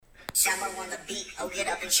Summer on the beat, oh get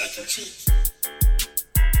up and shake your cheeks.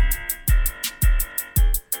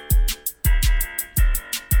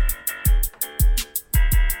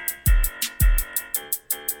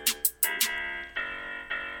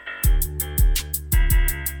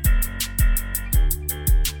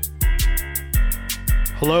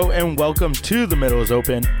 Hello and welcome to The Middle is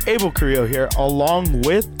Open. Abel Carrillo here, along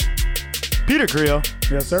with Peter Carrillo.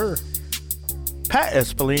 Yes, sir. Pat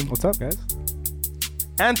Espeline. What's up, guys?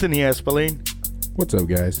 Anthony Espeline. What's up,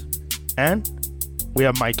 guys? And we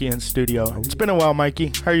have Mikey in studio. It's been a while,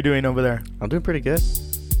 Mikey. How are you doing over there? I'm doing pretty good.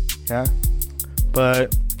 Yeah.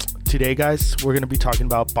 But today, guys, we're going to be talking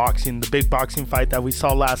about boxing, the big boxing fight that we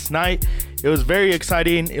saw last night. It was very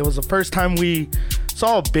exciting. It was the first time we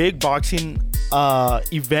saw a big boxing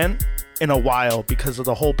event in a while because of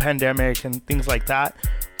the whole pandemic and things like that.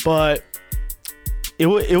 But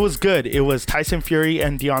it was good. It was Tyson Fury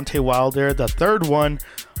and Deontay Wilder, the third one.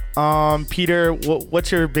 Peter,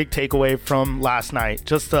 what's your big takeaway from last night?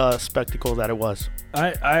 Just the spectacle that it was.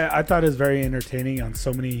 I thought it was very entertaining on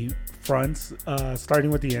so many fronts, starting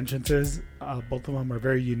with the entrances. Both of them are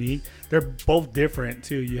very unique. They're both different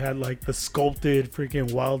too. You had like the sculpted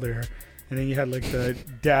freaking Wilder, and then you had like the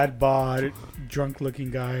dad bod drunk looking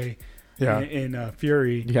guy in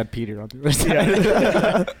Fury. You had Peter on the other side.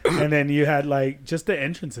 Yeah. And then you had like just the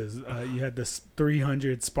entrances. You had this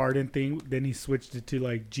 300 Spartan thing. Then he switched it to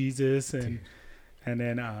like Jesus, and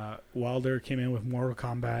then Wilder came in with Mortal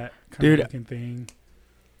Kombat kind of looking thing.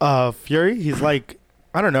 Fury, he's like,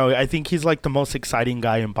 I don't know. I think he's like the most exciting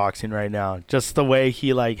guy in boxing right now. Just the way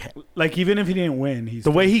he like even if he didn't win, he's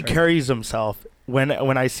the way he exciting. carries himself. When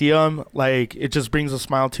I see him, like it just brings a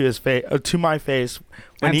smile to his face, to my face,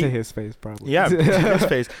 and to his face, probably. Yeah, to his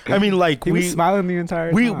face. I mean, like he was smiling the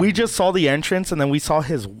entire time. We just saw the entrance, and then we saw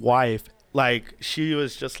his wife. Like she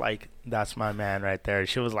was just like, "That's my man right there."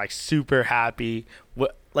 She was like super happy.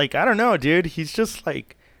 Like I don't know, dude. He's just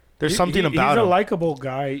like, there's something about him. He's a likable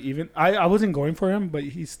guy. Even I wasn't going for him, but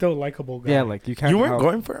he's still a likable guy. Yeah, like you can't. You weren't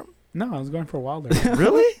going for him? No, I was going for Wilder.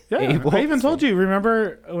 Really? Yeah. Abel. I even told you.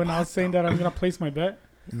 Remember when I was saying that I'm gonna place my bet?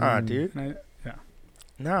 Nah, dude. And yeah.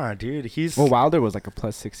 Nah, dude. He's Wilder was like a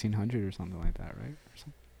plus 1600 or something like that,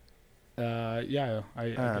 right? Yeah.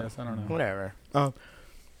 I guess I don't know. Whatever.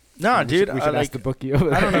 Nah, dude. We should ask the bookie over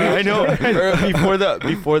there. I don't know. I know.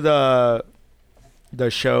 before the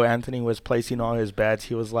show, Anthony was placing all his bets.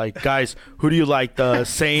 He was like, "Guys, who do you like, the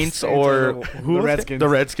Saints or who? The Redskins. The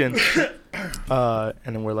Redskins."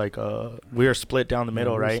 And then we're like, we are split down the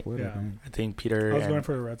middle, right? Yeah. I think Peter. I was going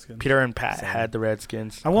for the Redskins. Peter and Pat had the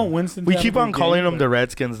Redskins. I want Winston. We keep on calling them the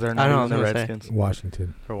Redskins. They're not even the Redskins.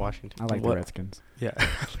 Washington. For Washington. I like the Redskins. Yeah.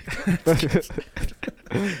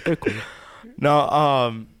 They're cool.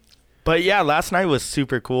 No, but yeah, last night was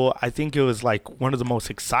super cool. I think it was like one of the most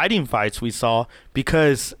exciting fights we saw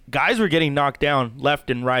because guys were getting knocked down left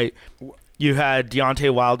and right. You had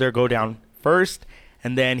Deontay Wilder go down first,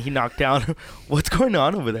 and then he knocked down. What's going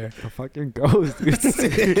on over there? The fucking ghost.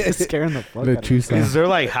 It's scaring the fuck out of me. Is there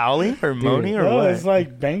like howling or moaning or what? It's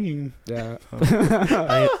like banging. Yeah.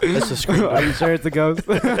 That's a scream. Are you sure it's a ghost?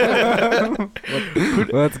 What's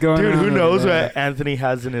going on? Dude, who over knows there? what Anthony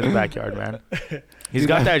has in his backyard, man? He's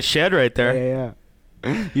got that shed right there.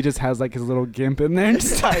 Yeah. He just has like his little gimp in there and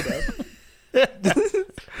just tied up.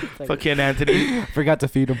 Fucking Anthony. Forgot to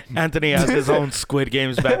feed him. Anthony has his own Squid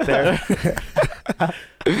Games back there.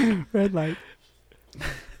 Red light.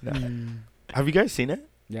 No. Have you guys seen it?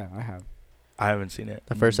 Yeah, I have. I haven't seen it.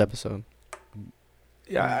 The first episode.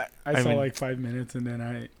 Yeah, I saw mean, like 5 minutes and then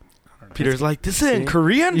I don't know. Peter's like, this is in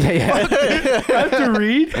Korean? Yeah. I have to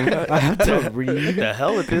read. I have to read. What the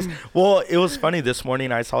hell with this? Well, it was funny. This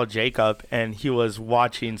morning I saw Jacob and he was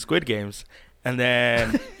watching Squid Games. And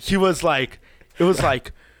then he was like, it was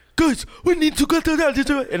like, guys, we need to go to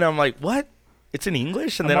that. And I'm like, what? It's in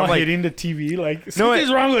English? And then I'm like, hitting the TV like,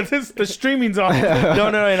 something's wrong with this. The streaming's off. no.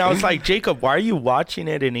 And I was like, Jacob, why are you watching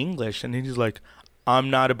it in English? And he's like, I'm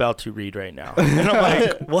not about to read right now. And I'm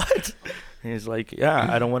like, what? And he's like, yeah,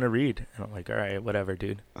 I don't want to read. And I'm like, all right, whatever,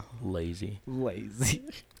 dude. Lazy. I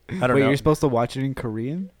don't know. Wait, you're supposed to watch it in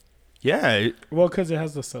Korean? Yeah. Well, because it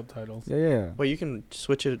has the subtitles. Yeah. Well, you can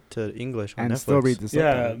switch it to English on And Netflix. still read the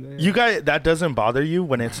subtitles. Yeah. You guys, that doesn't bother you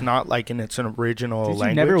when it's not like in its original Did you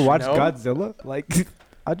language? never watch No. Godzilla? Like,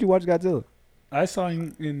 how'd you watch Godzilla? I saw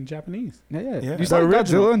in Japanese. Yeah. Yeah. You saw The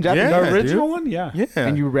original. Godzilla in Japanese? Yeah, the original dude. one? Yeah. Yeah.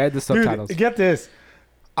 And you read the subtitles. Dude, get this.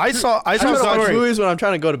 I saw I don't watch story. movies when I'm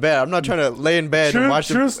trying to go to bed. I'm not trying to lay in bed and watch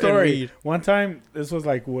them True and story. read. One time, this was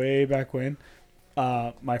like way back when,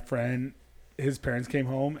 my friend, his parents came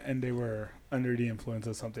home and they were under the influence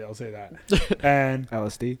of something. I'll say that. And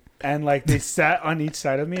LSD. and like they sat on each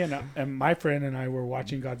side of me, and my friend and I were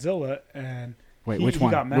watching Godzilla, and Wait, he, which he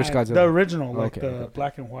one? got mad. Which Godzilla? The original, like Okay, the okay.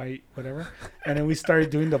 black and white, whatever. And then we started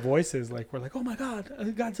doing the voices, like we're like, "Oh my god,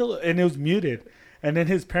 Godzilla!" And it was muted. And then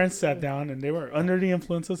his parents sat down, and they were under the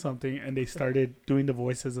influence of something, and they started doing the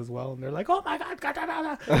voices as well. And they're like, "Oh my god,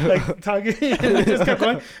 Godzilla!" Like talking, and it just kept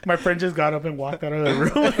going. My friend just got up and walked out of the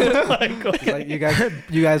room. Like, okay. Like,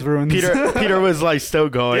 you guys ruined Peter was like still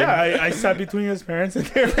going. Yeah, I sat between his parents and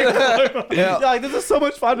they were going. Yeah, like this is so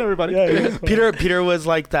much fun, everybody. Yeah, it was fun. Peter was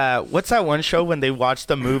like that. What's that one show when they watch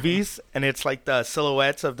the movies and it's like the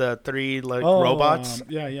silhouettes of the three like robots?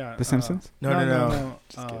 Yeah. The Simpsons. No.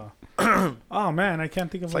 Oh man, I can't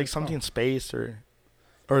think of It's what like it's something called. space or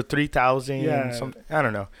 3000. Yeah. Something. I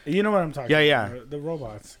don't know. You know what I'm talking Yeah, about? The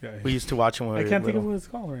robots. Yeah. We used to watch them when I we can't were think of little. what it's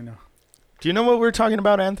called right now. Do you know what we're talking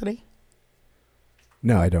about, Anthony?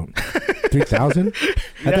 No, I don't. 3000? I thought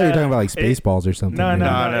you were talking about like Spaceballs or something. No.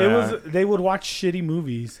 No. It was they would watch shitty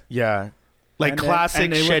movies. Yeah. Like and then- classic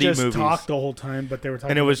and they would shitty just movies. talk the whole time, but they were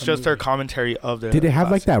talking. And it was about the just their movie. commentary of the Did it have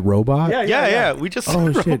like that robot? Yeah. We just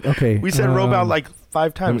Oh said shit. Okay. we said robot like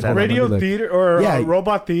 5 times. hold on, Radio let me look. theater or Yeah.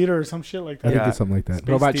 robot theater or some shit like I that. think Yeah. it's something like that. Space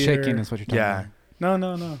Robot theater. shaking is what you're talking Yeah. about.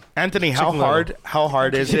 No. Anthony, how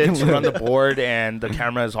hard is it to run the board and the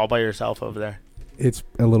camera is all by yourself over there? It's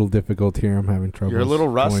a little difficult here. I'm having trouble. You're a little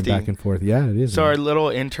rusty. Going back and forth. Yeah, it is. So man. our little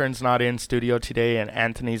intern's not in studio today, and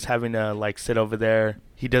Anthony's having to like sit over there.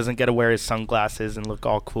 He doesn't get to wear his sunglasses and look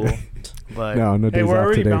all cool. But no Hey, days we're off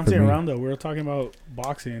already today for bouncing me. around though. We were talking about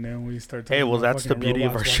boxing, and then we started. Talking hey, well, about that's the fucking beauty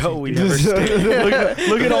of our robots show. watching We TV. never stay.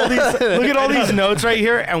 Look at all these notes right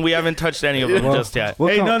here, and we haven't touched any of them Well, just yet. We'll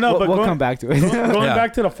Hey, come, no, we'll, but we'll go- come back to it. Going Yeah.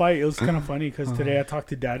 back to the fight, it was kind of funny because today I talked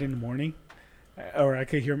to Dad in the morning, or I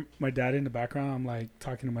could hear my dad in the background. I'm like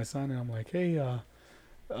talking to my son, and I'm like, "Hey,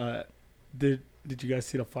 did you guys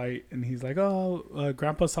see the fight?" And he's like, "Oh,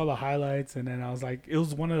 Grandpa saw the highlights." And then I was like, "It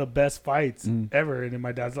was one of the best fights ever." And then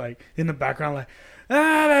my dad's like in the background, like,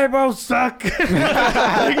 "They both suck."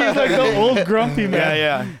 Like, he's like the old grumpy man.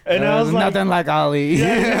 Yeah. And I was like, nothing like Ali.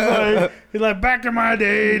 yeah, he's like, back in my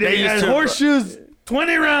day, they They used had to- horseshoes,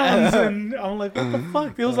 20 rounds. And I'm like, what the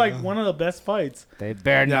fuck? It was like one of the best fights. They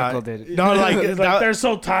bare knuckled it. No, like, It's like that- they're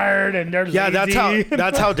so tired and they're yeah, lazy.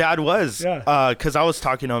 that's how Dad was. Yeah. Because I was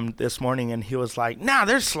talking to him this morning, and he was like, "Nah,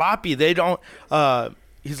 they're sloppy. They don't."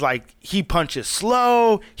 He's like, he punches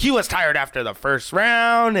slow. He was tired after the first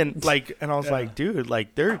round, and I was Yeah. like, dude,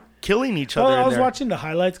 like they're killing each other. Well, I in was there. watching the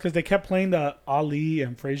highlights because they kept playing the Ali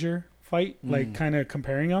and Frazier fight, like kind of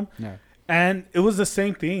comparing them. Yeah. And it was the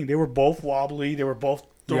same thing. They were both wobbly. They were both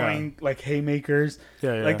throwing like haymakers.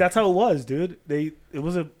 Yeah. Like that's how it was, dude. It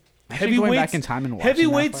was a Actually, going back in time and watching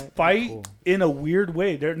heavyweights that fight cool. in a weird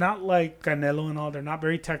way. They're not like Canelo and all. They're not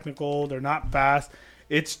very technical. They're not fast.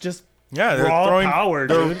 It's just Yeah, they're raw throwing power,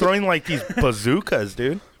 They're dude. throwing like these bazookas,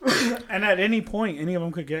 dude. And at any point, any of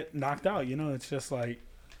them could get knocked out. You know, it's just like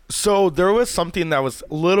So there was something that was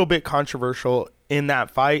a little bit controversial in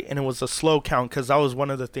that fight, and it was a slow count because that was one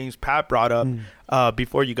of the things Pat brought up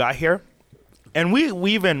before you got here. And we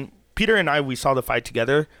even Peter and I we saw the fight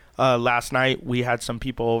together last night. We had some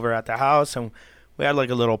people over at the house, and we had like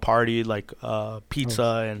a little party, like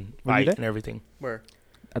pizza and Were you fight there? and everything. Where?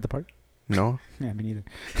 At the park? No. Yeah, me neither.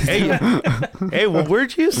 Hey, well,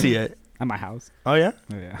 where'd you see it? At my house. Oh yeah.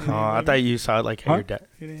 Yeah. Oh, I thought you saw it like Huh? your dad.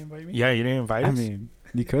 you didn't invite me. Yeah, you didn't invite I us. mean,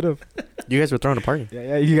 you could have. You guys were throwing a party.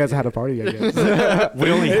 Yeah, you guys had a party, I guess.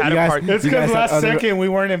 We only had You a guys- party. It's You because guys last had other- second we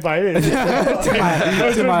weren't invited. to Let's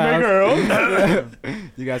just to my make house. our own.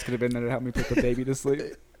 You guys could have been there to help me put the baby to sleep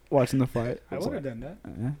watching the fight. I would have done that.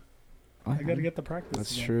 Yeah. I got to get the practice.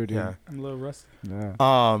 That's again. true, dude. Yeah. I'm a little rusty.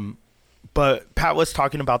 Yeah. But Pat was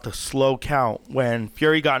talking about the slow count when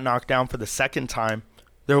Fury got knocked down for the second time.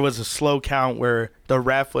 There was a slow count where the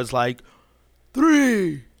ref was like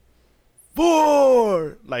 3,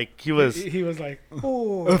 4, like he was. He was like, A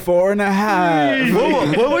oh.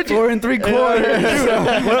 4.5. What would you? 4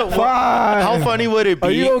 3/4. What- 5. How funny would it be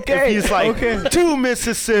Are you okay? if he's like 2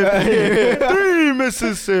 Mississippi, 3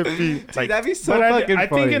 Mississippi? Like, That'd be so But fucking I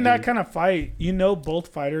funny. think in that dude. kind of fight, both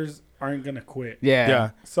fighters aren't gonna quit. Yeah. yeah.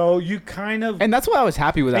 So you kind of And that's why I was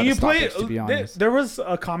happy with that. and you play. To be honest. There was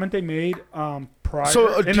a comment they made prior.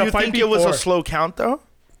 So in do the you fight think it was a before. slow count though?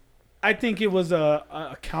 I think it was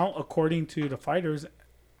a count according to the fighters.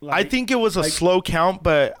 I think it was a like- slow count,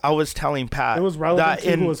 but I was telling Pat it was relevant that to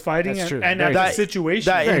who in was fighting That's and, true. and Very at true. the situation.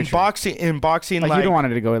 that Very in true. boxing, like, like you don't want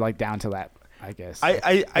it to go like down to that. I guess. I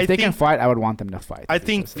if they can think fight, I would want them to fight. I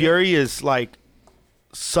think Fury is like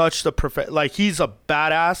such the like he's a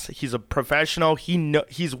badass. He's a professional.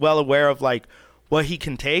 He's well aware of like what he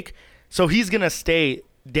can take. So he's going to stay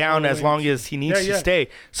down as long as he needs to stay.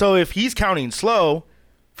 So if he's counting slow,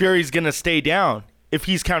 Fury's going to stay down. If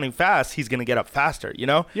he's counting fast, he's going to get up faster, you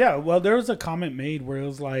know? Yeah, well, there was a comment made where it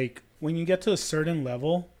was like, when you get to a certain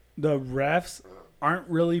level, the refs aren't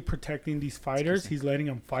really protecting these fighters. He's letting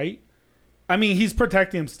them fight. I mean, he's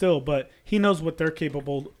protecting them still, but he knows what they're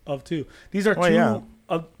capable of too. These are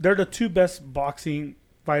they're the two best boxing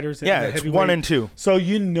fighters in the it's heavyweight. 1 and 2. So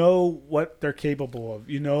you know what they're capable of.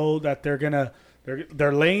 You know that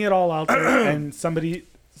they're laying it all out there, and somebody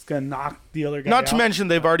is gonna knock the other guy out. Not to mention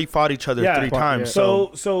they've already fought each other 3 times.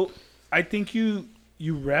 So I think you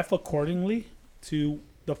ref accordingly to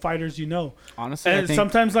the fighters you know. Honestly, and I think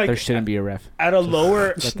sometimes like there shouldn't be a ref. at a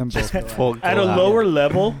lower Let them both go. at a lower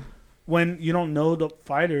level. When you don't know the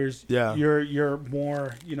fighters, Yeah. you're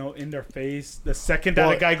more, in their face. The second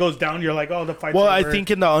that a guy goes down, you're like, oh, the fight's over. I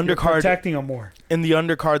think in the You're undercard, protecting him more. in the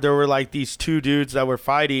undercard, there were like these 2 dudes that were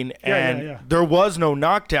fighting, and there was no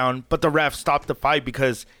knockdown, but the ref stopped the fight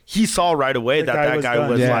because he saw right away that guy done.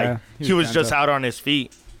 was Yeah, like, he was just up. out on his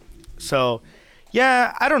feet. So,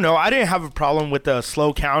 yeah, I don't know. I didn't have a problem with the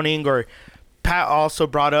slow counting, or Pat also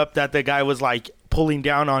brought up that the guy was like pulling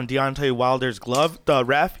down on Deontay Wilder's glove. The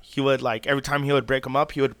ref, he would like, every time he would break him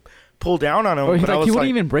up, he would pull down on him. Or but I was he wouldn't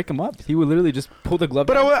even break him up. He would literally just pull the glove.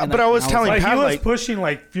 But I was telling Like, Pat, he was like, pushing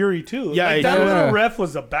like Fury too. Yeah, like, that yeah. little ref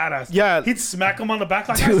was a badass. Yeah. He'd smack him on the back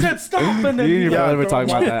like, I said stop, and then You throw were him talking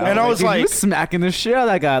about off. that. And I was dude, he like- was smacking the shit out of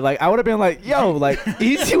that guy. Like, I would have been like, yo, like,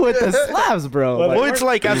 easy with the slaps, bro. Well, Like, well, it's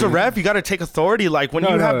like as a ref, you got to take authority. Like when No,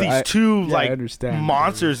 you no, have these I- two yeah, I like understand.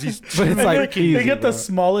 monsters, these but it's like They easy, get the bro.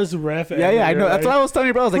 smallest ref. Yeah, I know. That's what I was telling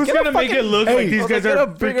you, bro. I was like, Who's get a gonna make fucking- it look Hey, like these guys get are a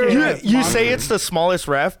bigger freaking? ref. you say it's the smallest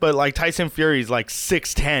ref, but like Tyson Fury's like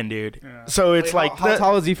 6'10", dude. Yeah. So it's like how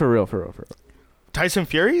tall is he for real? Tyson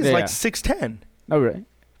Fury is Yeah, like yeah. 6'10". Oh, really?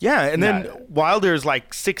 Yeah, and then Nah. Wilder's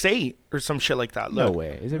like 6'8" or some shit like that. No Look,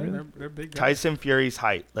 way. Is it really? They're big guys. Tyson Fury's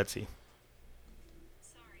height. Let's see.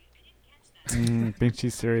 Big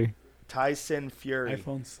cheese Siri. Tyson Fury.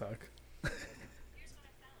 iPhones suck.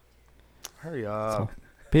 Hurry up.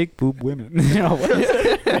 Big boob women. No, what? He's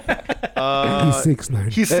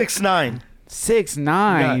 6'9". He's 6'9".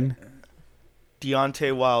 6'9".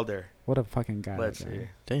 Deontay Wilder. What a fucking guy. Let's that guy. see.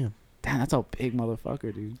 Damn. Damn, that's a big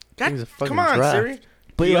motherfucker, dude. He's a fucking Come on, draft. Siri.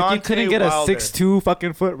 But like, you Deontay couldn't get a Wilder. 6'2"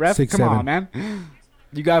 fucking foot ref? 6'7". Come on, man.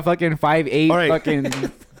 You got fucking 5'8", All right. fucking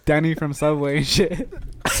Danny from Subway and shit.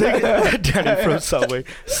 Danny from Subway.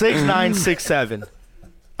 6'9", 6'7".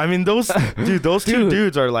 I mean, those two Dude.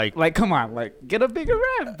 dudes are like, Like, come on, like, get a bigger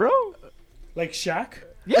ref, bro. Like Shaq.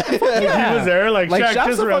 Yeah, He was there. Like Shaq Shaq's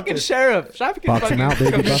just a ran fucking through. sheriff. Shaq can Box him fucking, out,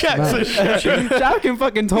 baby. Box him Shaq's a out. sheriff. Shaq can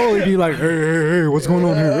fucking totally be like, Hey, what's going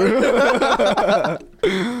on here?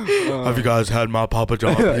 Have you guys had my Papa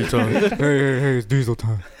John pizza? hey, it's diesel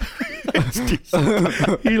time.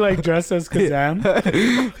 He like dressed as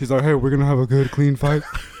Kazam. He's like, hey, we're gonna have a good, clean fight.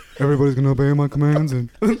 Everybody's gonna obey my commands and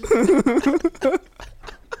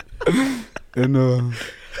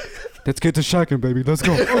let's get to shacking, baby. Let's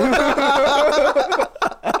go.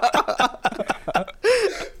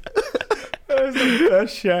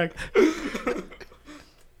 That's Shaq.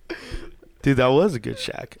 Dude, that was a good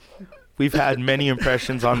Shaq. We've had many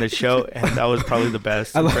impressions on this show, and that was probably the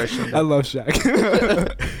best impression. I love Shaq.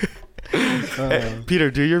 Hey,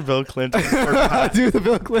 Peter, do your Bill Clinton. Or Pat. Dude, the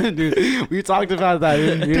Bill Clinton, dude. We talked about that.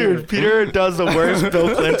 Dude, Peter does the worst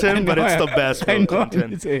Bill Clinton, but it's the best I Bill know, I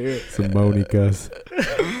Clinton. need to hear it. Some Monica's.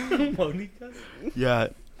 Monica? Yeah.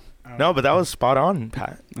 No, but that was spot on,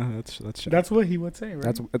 Pat. That's Shaq. That's what he would say,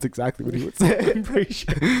 right? That's exactly what he would say. I'm pretty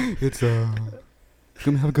sure. It's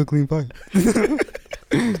gonna have a good, clean fight.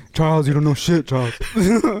 Charles, you don't know shit, Charles.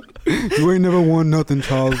 You ain't never won nothing,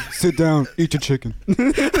 Charles. Sit down, eat your chicken.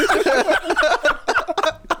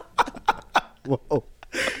 Whoa.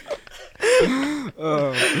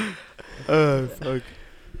 Fuck.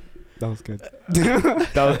 That was good.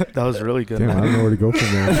 That was really good. Damn, I don't know where to go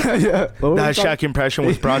from there. Yeah. That Shaq impression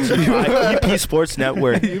was brought to you by EP Sports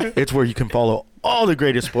Network. It's where you can follow all the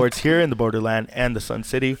greatest sports here in the borderland and the Sun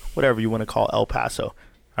City, whatever you want to call El Paso.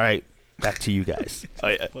 All right, back to you guys. Oh,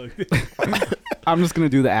 yeah. I'm just gonna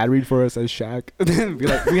do the ad read for us as Shaq. Then be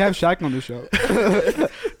like, we have Shaq on the show.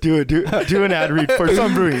 Do an ad read for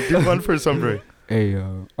some brewing. Do one for some brewing. Hey,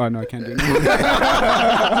 oh no, I can't do it.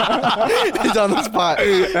 He's on the spot.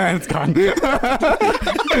 And it's gone.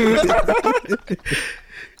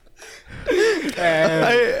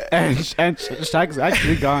 and Shaq's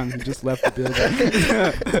actually gone. He just left the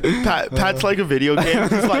building. Pat's like a video game.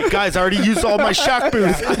 He's like, guys, I already used all my Shaq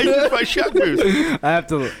boost. I used my Shaq boost. I have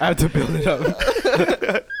to build it up.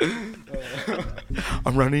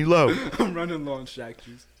 I'm running low. I'm running low on Shaq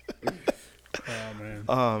juice. Oh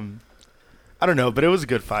man. I don't know, but it was a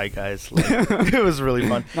good fight, guys. Like, it was really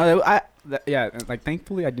fun. No, like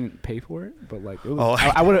thankfully I didn't pay for it, but like it was,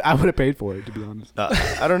 Oh. I would have paid for it, to be honest.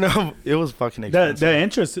 I don't know. It was fucking The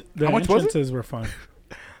expensive. the How much was it? entrances were fun.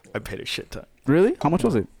 I paid a shit ton. Really? How much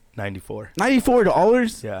was it? 94.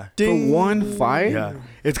 $94 Yeah. for one fight? Yeah.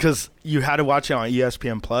 It's because you had to watch it on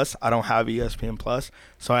ESPN Plus. I don't have ESPN Plus,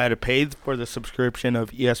 so I had to pay for the subscription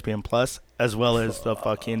of ESPN Plus as well as the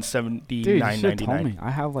fucking Dude, you should have told $79.99. me.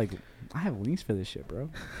 I have links for this shit, bro.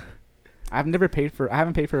 I haven't paid for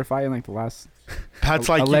a fight in like the last. Pat's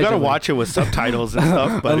like, you gotta Allegedly. watch it with subtitles and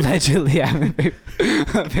stuff, but Allegedly, I haven't paid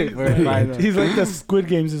for a fight. though. He's like the Squid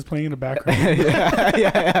Games is playing in the background.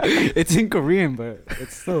 yeah. It's in Korean, but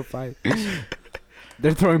it's still a fight.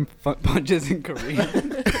 They're throwing punches in Korean.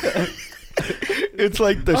 it's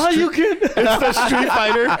like the Oh, you can. it's the Street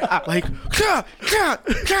Fighter, like, ka, ka,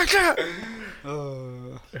 ka, ka.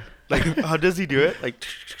 Like, how does he do it? Like,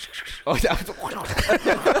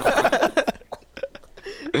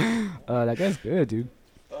 Oh, that guy's good, dude.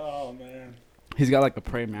 Oh man. He's got like a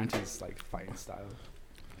praying mantis like fighting style,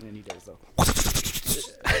 and then he does the.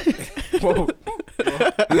 Whoa.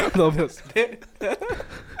 Little bit of spit.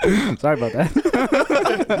 Sorry about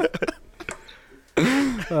that.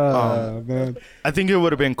 Man. I think it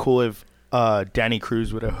would have been cool if Danny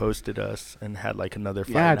Cruz would have hosted us and had like another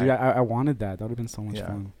fight. Yeah, night. dude, I wanted that. That would have been so much Yeah.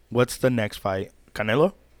 fun. What's the next fight?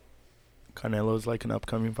 Canelo? Canelo's like an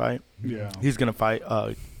upcoming fight. Yeah. He's gonna fight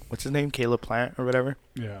what's his name? Caleb Plant or whatever.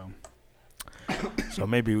 Yeah. So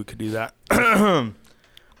maybe we could do that.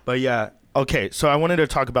 But yeah, okay. So I wanted to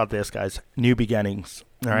talk about this, guys. New beginnings.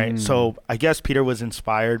 All right. So I guess Peter was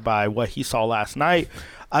inspired by what he saw last night.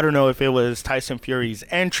 I don't know if it was Tyson Fury's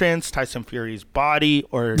entrance, Tyson Fury's body,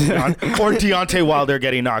 or or Deontay Wilder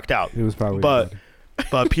getting knocked out. It was probably.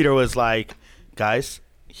 But Peter was like, guys,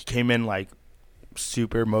 he came in like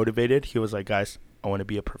super motivated. He was like, guys, I want to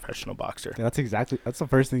be a professional boxer. that's the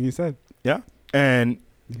first thing he said. Yeah. And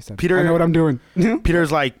He said, Peter- I know what I'm doing.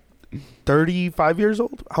 Peter's like 35 years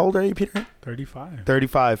old. How old are you, Peter? 35.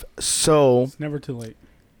 35. So It's never too late.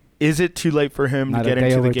 is it too late for him Not to a get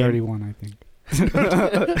day into the over game? 31, I think.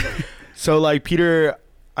 So like Peter,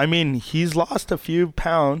 I mean, he's lost a few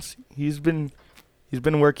pounds. He's been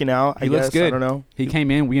working out. He I looks guess. good. I don't know. He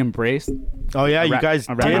came in, we embraced. Oh yeah, you Wrap- guys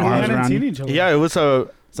wrap did. We our arms hadn't around seen you. each other. Yeah, it was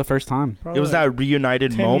It's the first time. Probably like like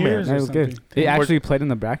reunited 10 moment. years. Yeah, or it was good. something. It actually played in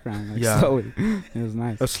the background, like Yeah. slowly. It was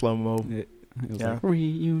nice. A slow mo. It was Yeah. like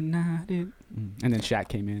reunited, and then Shaq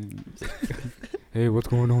came in. And was like, Hey, what's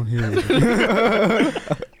going on here?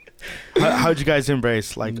 How'd you guys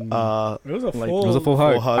embrace? Like, It was a Like, full. it was a full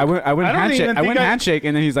hug. hug. I went I don't handshake. even I think went I- handshake,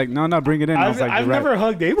 and then he's like, "No, bring it in." I was like, I've "You're right." never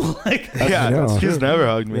hugged Abel like that. yeah, Yeah. he's never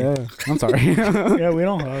hugged me. Yeah, I'm sorry. Yeah, we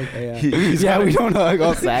don't hug. yeah, He's yeah got we it. don't hug.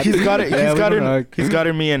 All sad. He's got it. Yeah, He's we got don't hug. it. He's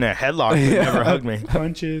got me in a headlock. But never hugged me.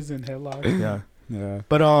 Punches and headlocks. Yeah, Yeah,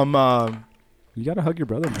 but you gotta hug your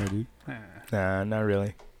brother more, dude. nah, not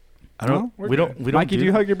really. I No? don't. We're We don't. good. We don't. Mikey, do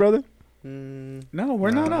you hug your brother? No,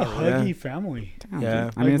 we're not a huggy family. Damn, Yeah.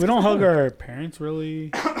 dude. Like, we it's don't cool. hug our parents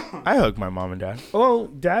really. I hug my mom and dad. Well,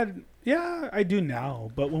 dad, yeah, I do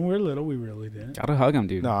now. But when we were little, we really didn't. Gotta hug him,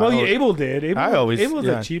 dude. No, Well, I yeah, always- Abel did. Abel's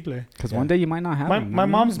yeah. a cheaple. Because Yeah. one day you might not have him. My you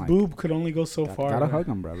know? mom's Like, boob could only go so far. Gotta right? hug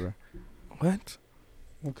him, brother. What?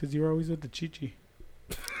 Well, because you were always with the chichi.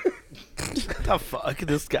 The fuck,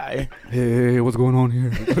 this guy. Hey, what's going on here?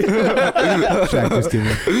 Shaq, just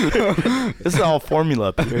kidding. This is all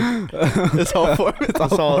formula, Peter. It's all formula. It's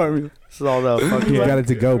all. This is all the fucking. You got it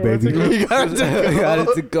to go, baby. You got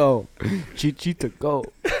it to go. Chi to go.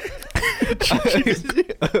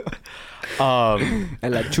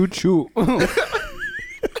 And like choo choo.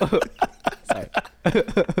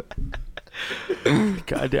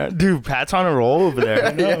 Goddamn, dude, Pat's on a roll over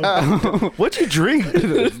there. What'd you drink?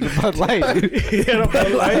 Bud Light. He had a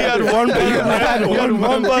Bud Light. He had one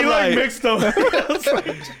Bud He like Light, mixed them.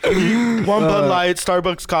 one Bud Light,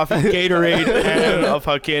 Starbucks coffee, Gatorade, and a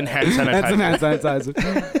fucking hand That's some sanitizer. hand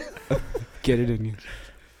sanitizer. Get it in you.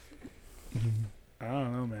 I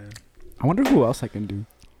don't know, man. I wonder who else I can do.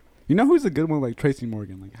 You know who's a good one? Like Tracy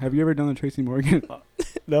Morgan. Like, have you ever done the Tracy Morgan?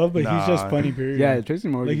 No, but he's just Nah. funny, period. Yeah, Tracy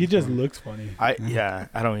Morgan. Like, he is just funny. looks funny. I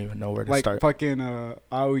don't even know where to like start. fucking. I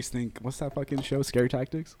always think, what's that fucking show? Scary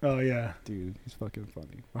Tactics. Oh, yeah. Dude, he's fucking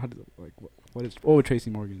funny. How does like what would Tracy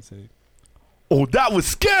Morgan say? Oh, that was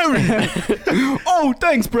scary. Oh,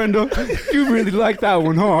 thanks, Brenda. You really like that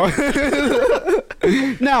one, huh?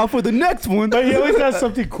 Now for the next one. But he always has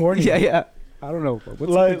something corny. Yeah. I don't know. but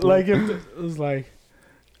what's Like, something like if it was like...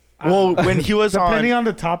 Well, when he was depending on, on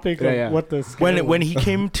the topic Yeah, of yeah. what the... scale when was. he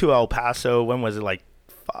came to El Paso, when was it? Like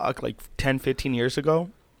 10, 15 years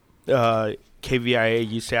ago. KVIA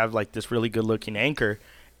used to have like this really good looking anchor,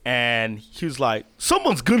 and he was like,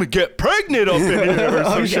 "Someone's gonna get pregnant up in here," or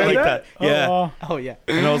some shit like that. Yeah. Oh yeah.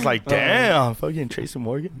 And I was like, "Damn, fucking Tracy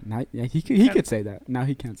Morgan." Now, yeah, he could say that. Now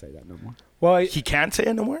he can't say that no more. Well, He can't say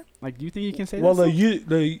it no more. Like, do you think he can say well, that?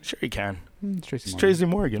 the Sure, he can. It's Tracy It's Morgan. Tracy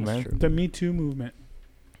Morgan, That's man. true. the Me Too movement.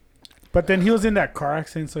 But then he was in that car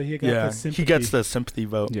accident, so he got Yeah, the sympathy. he gets the sympathy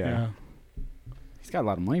vote. Yeah. He's got a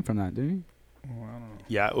lot of money from that, dude. Well, I don't know.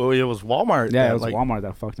 Yeah, well, it was Walmart. Yeah, that, it was like, Walmart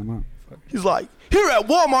that fucked him up. He's like, "Here at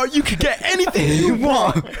Walmart, you can get anything you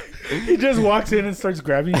want." He just walks in and starts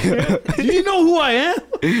grabbing shit. Do you know who I am?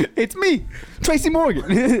 It's me, Tracy Morgan.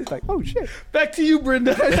 It's like, oh shit. Back to you,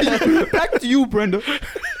 Brenda. Back to you, Brenda.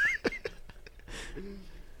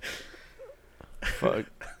 Fuck,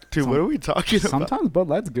 dude, what are we talking about? Sometimes Bud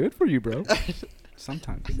Light's good for you, bro.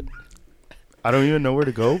 Sometimes. I don't even know where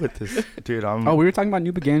to go with this, dude. Oh, we were talking about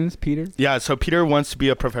new beginnings, Peter. Yeah, so Peter wants to be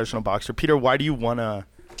a professional boxer. Peter, why do you wanna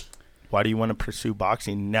pursue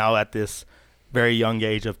boxing now at this very young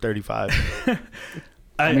age of 35?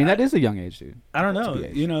 I mean, that is a young age, dude. I don't know. To be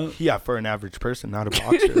age. You know. Yeah, for an average person, not a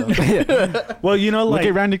boxer. Though. Well, you know, Look like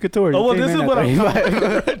at Randy Couture. Oh, well, He this came is in what at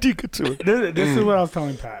I'm 35. this is what I was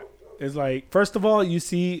telling Pat. Is like, first of all, you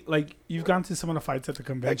see, like, you've gone to some of the fights at the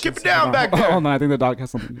convention. Keep it down back there. Hold on, I think the dog has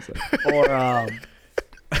something to say. Or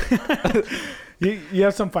you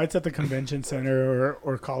have some fights at the convention center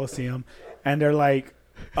or Coliseum, and they're like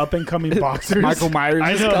up and coming boxers. Michael Myers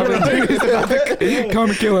I is know, coming. right? He's about to come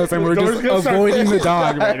and kill us, and we're Door's just gonna start avoiding the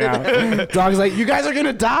dog right now. Dog's like, "You guys are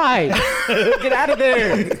gonna die! Get out of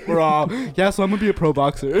there!" We're all, "Yeah, so I'm gonna be a pro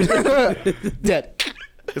boxer." Dead.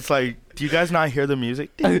 It's like, do you guys not hear the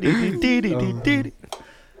music? But,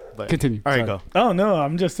 Continue. all right, Sorry. go. Oh no,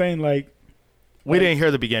 I'm just saying, like, We didn't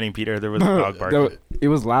hear the beginning, Peter. There was a dog barking. It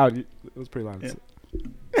was loud. It was pretty loud. Yeah.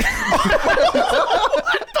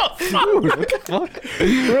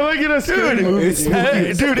 We're like in a scary movie.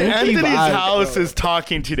 Dude, Anthony's vibes, house bro. is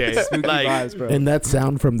talking today. Spooky Like, vibes, bro. And that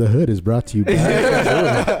sound from the hood is brought to you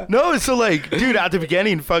by. no, so like, dude, at the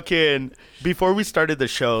beginning, fucking, before we started the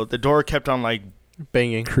show, the door kept on like,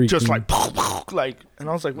 Banging. just like, and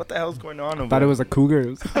I was like, what the hell's going on over Thought it there? was a cougar. It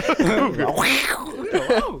was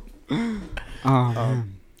man.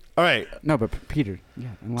 All right, No, but Peter, yeah.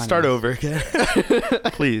 in line start with- over again.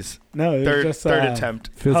 Please. no, it's Third, just third attempt.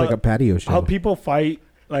 Feels How- like a patio show. how people fight.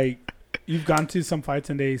 Like, you've gone to some fights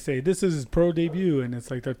and they say this is his pro debut, and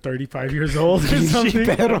it's like they're 35 years old or something.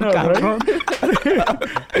 I don't know, right?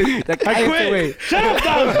 Like, I have to quit. wait. Shut up,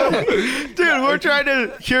 dog. Dude, we're trying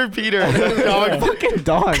to hear Peter. Dog. Fucking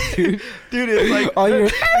dog, dude. Dude, it's like, All your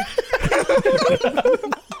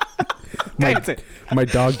My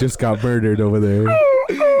dog just got murdered over there.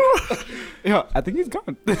 Yeah, I think he's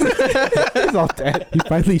gone. He's all dead. He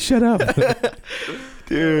finally shut up.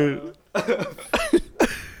 dude.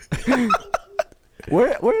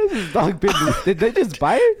 Where has this dog been? Did they just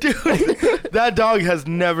buy it? Dude, that dog has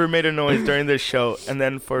never made a noise during this show, and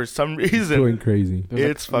then for some Going reason, crazy.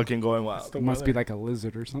 it's fucking going wild. It must be like a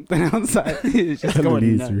lizard or something outside. It's just A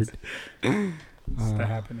going lizard. nuts. What's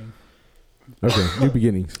happening? Okay, new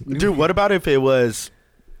beginnings. Dude, what about if it was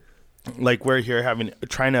like we're here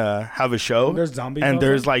trying to have a show, There's zombies. and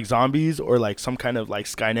there's outside? like zombies or like some kind of like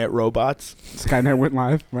Skynet robots? Skynet went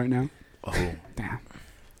live right now. Oh, Damn.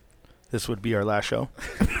 this would be our last show,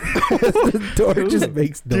 The door just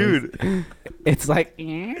makes noise. dude. It's like,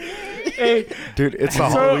 Hey, Dude, it's the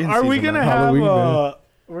so Halloween are we season, gonna man. have Halloween, man.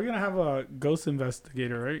 we're gonna have a ghost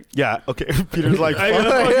investigator, right? Yeah. Okay. Peter's like,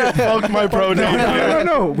 I- fuck my pro name.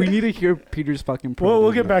 no. We need to hear Peter's fucking. Well,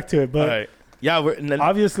 we'll get back to it, All but right. Yeah. And then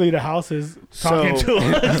obviously the house is talking to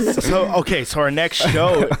us. So okay, so our next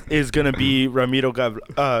show is gonna be Ramiro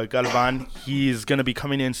Galvan. He's gonna be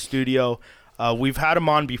coming in studio. We've had him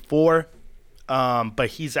on before, but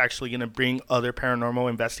he's actually gonna bring other paranormal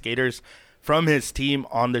investigators from his team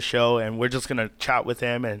on the show, and we're just gonna chat with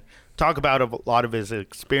him and talk about a lot of his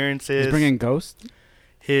experiences. He's bringing ghosts.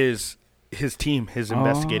 his team, his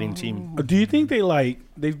investigating team. Do you think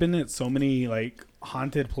they've been at so many like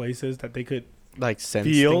haunted places that they could Like sense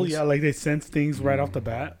feel? things. Yeah, like they sense things right off the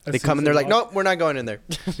bat. They come and they're like, nope, we're not going in there.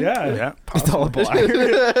 Yeah, Yeah, It's all a blur.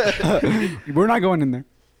 We're not going in there.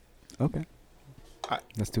 Okay.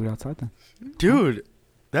 Let's do it outside then. dude,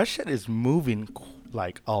 that shit is moving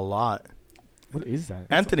like a lot. What is that?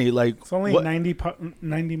 Anthony, like, it's only what-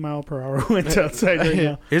 90 mile per hour winds outside right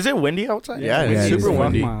now. is it windy outside? Yeah, Yeah, it's it super is.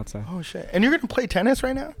 windy. Outside. Oh shit! And you're gonna play tennis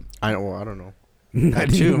right now? I don't know. Not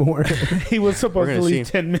too. anymore. He was supposed We're to gonna leave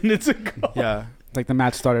see. 10 minutes ago. Yeah. Like the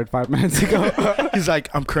match started 5 minutes ago. He's like,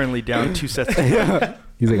 I'm currently down 2 sets.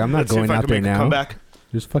 He's like, I'm not Let's see going if I out can there make a now. comeback.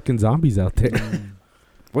 There's fucking zombies out there.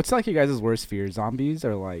 What's like you guys' worst fear? Zombies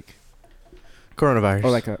or like Coronavirus. or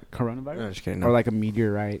like a coronavirus? No, just kidding. Or No. like a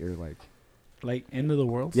meteorite or like end of the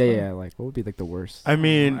world. yeah, stuff? yeah. Like what would be like the worst? I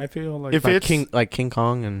mean, I feel like if like it's King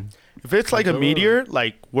Kong and if it's like a meteor,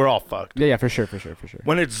 like we're all fucked. Yeah, for sure.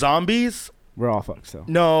 When it's zombies, We're all fucked. So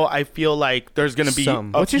no, I feel like there's gonna be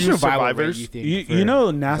Some. a what's your few survival survivors. rate, you think, you for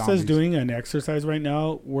know NASA's zombies? doing an exercise right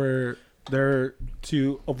now where they're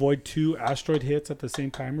to avoid 2 asteroid hits at the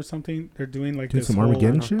same time or something. They're doing like Dude, this some whole-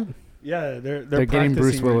 Armageddon shit. Yeah, They're getting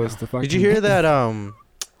Bruce practicing right Willis now. to fucking. Did you hear that?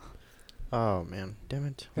 Oh man, damn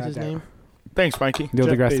it! What's his That guy. name? Thanks, Mikey. Neil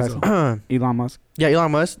Jeff deGrasse Bezos. Tyson, Elon Musk? Yeah,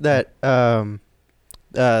 Elon Musk. That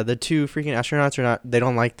the 2 freaking astronauts are not. They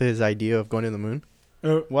don't like his idea of going to the moon.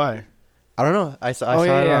 Why? I don't know. I saw it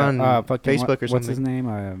on fucking Facebook or What's his something.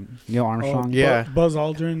 name? Neil Armstrong. yeah. Buzz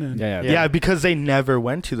Aldrin and Yeah. Yeah. because they never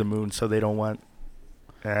went to the moon, so they don't want.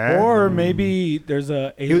 or maybe there's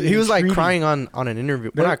a He alien was like treaty. crying on an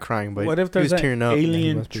interview. Well, There- not crying, but What if he there's was an tearing up. he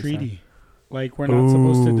alien was pretty sad. treaty? Like we're not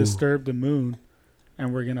supposed to Ooh. disturb the moon,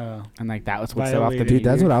 and we're gonna. And like that was what set off the Violated. Dude,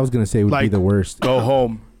 that's what I was gonna say would be Like, the worst. Go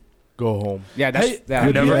home. Go home. Yeah, that's Hey, that.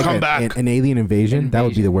 you never Like come a- back. An alien invasion. That would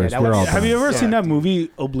be the Invasion. worst. Yeah, that We're would all be- Have you done. ever Yeah. seen that movie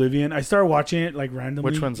Oblivion? I started watching it like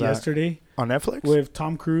randomly. Which one's that? yesterday On Netflix? with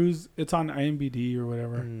Tom Cruise. It's on IMDb or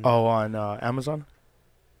whatever. Mm. Oh, on Amazon?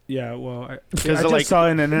 Yeah, well, I Because just like saw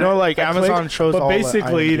it and then no, like I Amazon clicked, shows but all the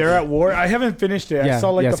basically IMDb. they're at war. I haven't finished it. I Yeah, saw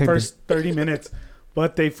like yeah, the same first 30 minutes,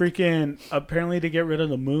 but they freaking apparently to get rid of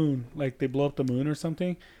the moon, like they blow up the moon or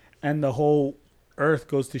something, and the whole Earth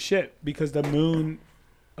goes to shit because the moon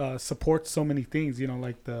supports so many things. You know,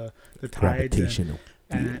 like the tides Gravitational.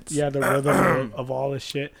 and fields. yeah, the rhythm of all this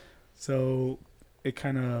shit. So it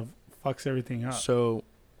kind of fucks everything up. So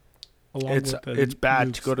along it's with the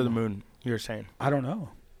bad to nukes go to the and all. moon. You're saying? I don't know.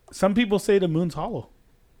 Some people say the moon's hollow.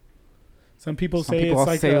 Some people Some say people it's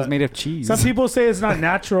also like say it was made of cheese. some people say it's not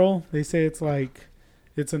natural. They say it's like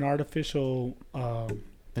it's an artificial I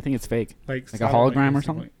think it's fake. like Like a satellite hologram or or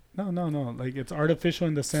something? No. Like it's artificial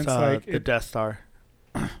in the It's, sense like the Death Star.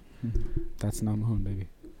 That's no moon, baby.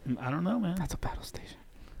 I don't know, man. That's a battle station.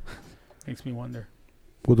 Makes me wonder.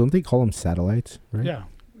 Well, don't they call them satellites? Right. Yeah.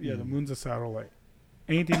 The moon's a satellite.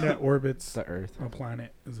 Anything that orbits The Earth. a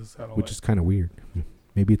planet is a satellite. Which is kind of weird.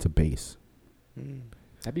 Maybe it's a base. Mm.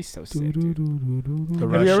 That'd be so sick, dude. The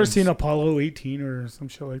Have you ever Russians. seen Apollo 18 or some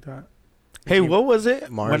shit like that? Hey, what was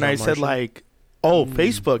it Mars when on I said Martian? like,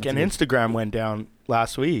 Facebook and Instagram went down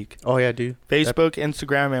last week? Oh yeah, dude. Facebook,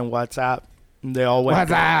 Instagram, and WhatsApp, they all went.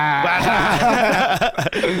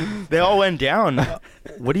 They all went down.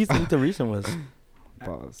 What do you think the reason was?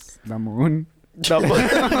 Boss. The moon. The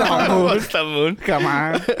moon. It's the moon. Come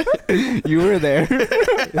on. You were there.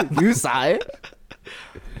 You saw it.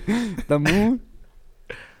 The moon.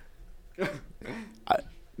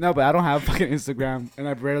 No, but I don't have fucking Instagram, and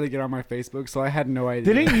I barely get on my Facebook, so I had no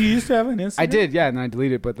idea. Didn't you used to have an Instagram? I did, yeah, and I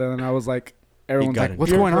deleted it, but then I was like, everyone's got like, it.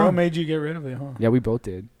 what's Your going girl on? made you get rid of it, huh? Yeah, we both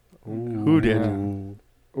did. Who did?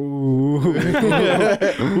 Yeah. Ooh.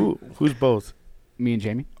 Who's both? Me and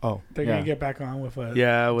Jamie. Oh, They're Yeah. gonna get back on with a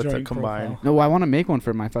yeah, with the joint combined. profile. No, I want to make one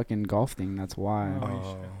for my fucking golf thing. That's why.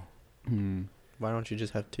 Oh. Hmm. Why don't you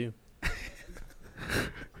just have 2?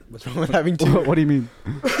 What's wrong with having 2? What do you mean?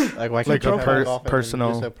 Like why Like can't you a have per- golf and then personal-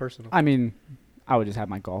 Just have personal. I mean, I would just have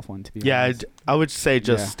my golf one to be Yeah, honest. I would say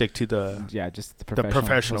just Yeah. stick to the. Yeah, just the professional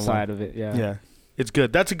professional, side of it. Yeah. Yeah, it's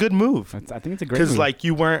good. That's a good move. I think it's a great Because move. like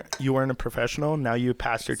you weren't a professional. Now you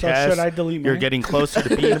passed your So test. should I delete You're mine? getting closer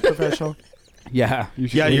to being a professional. yeah, you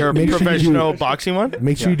should. Yeah, you're a Make sure you do- professional boxing one.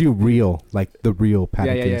 Make sure Yeah. you do real, like the real Yeah,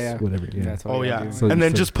 Paticus, yeah. whatever. Yeah. That's what Oh I yeah, gotta do. So- and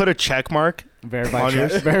then so- just put a check mark. Verified on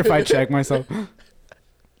yours. check. Verified check myself.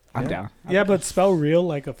 I'm Yeah. down. Yeah, but spell real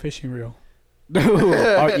like a fishing reel.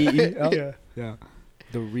 R-E-E-L. Yeah. Yeah.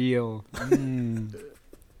 The real.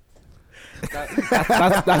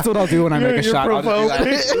 That's what I'll do when I make a shot. I'll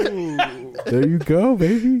just do that. There you go,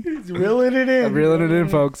 baby. He's reeling it in. I'm reeling it in,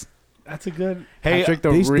 folks. That's a good. Hey, Patrick,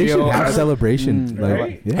 the They should real. have celebrations. Like,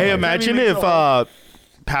 Right? yeah. hey, imagine Maybe if make a-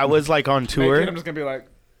 Pat was like on tour. I'm just gonna be like.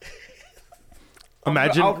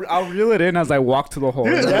 Imagine. I'll reel it in as I walk to the hole.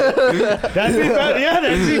 That'd be bad. Yeah,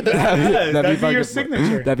 that'd be bad. That'd be your fucking-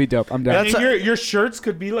 signature. That'd be dope. I'm down. That's And your shirts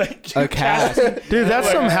could be like a cast. Dude,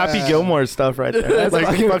 that's some Happy Gilmore stuff right there. That's like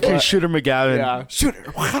fucking fucking what? Shooter McGavin. Yeah.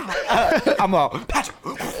 Shooter. I'm all Patrick.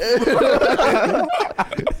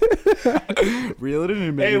 Reel it in,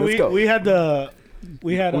 Hey, baby. Let's go. we had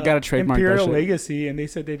We gotta trademark that Imperial shit. Legacy, and they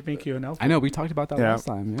said they'd make you an outfit. I know we talked about that Yeah. last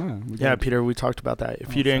time. Yeah. we Yeah, did. Peter, we talked about that. If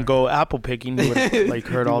Oh, you didn't go apple picking, you would have like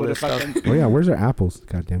heard all this stuff. Oh yeah, where's our apples?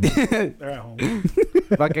 God damn it. They're at home.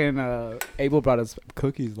 Fucking Abel brought us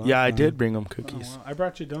cookies. last Yeah, I time. did bring them Oh, cookies. well, I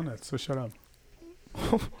brought you donuts, so shut up.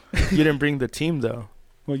 You didn't bring the team though.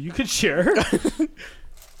 Well, you could share.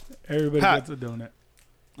 Everybody Pat. gets a donut.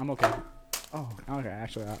 I'm okay. Oh, okay.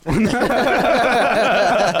 Actually,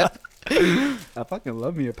 I fucking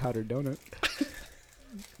love me a powdered donut.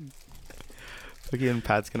 Again,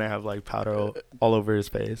 Pat's gonna have like powder all over his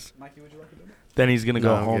face. Mikey, would you like a donut? Then he's gonna go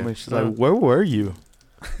No, I'm home good. and she's like, "Where were you?"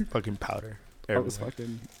 Fucking powder. I was everywhere.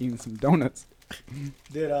 fucking eating some donuts.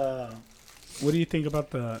 Did what do you think about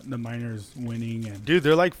the Miners winning and Dude,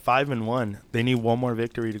 they're like 5-1. They need one more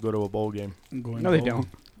victory to go to a bowl game. going? No, they bowl? don't.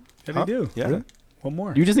 Yeah, Huh? they do. Yeah. Really? One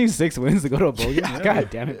more. You just need 6 wins to go to a bowl game. Yeah. God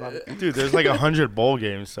damn it, Bobby. Dude, there's like 100 bowl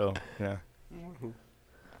games, so yeah.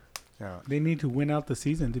 Yeah. They need to win out the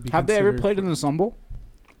season to be. Have they ever considered played in the Sun Bowl?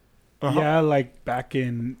 Uh-huh. Yeah, like back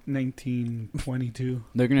in 1922.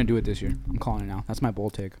 They're gonna do it this year. I'm calling it now. That's my bowl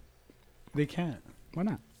take. They can't. Why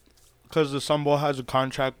not? Because the Sun Bowl has a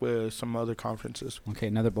contract with some other conferences. Okay,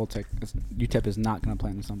 another bowl take. UTEP is not gonna play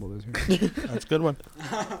in the Sun Bowl this year. That's a good one.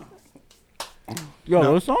 Yo,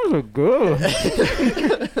 No. those songs are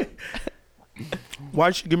good.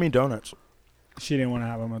 Why'd she give me donuts? She didn't want to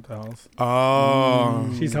have them at the house.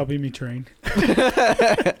 Oh. She's helping me train.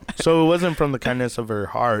 So it wasn't from the kindness of her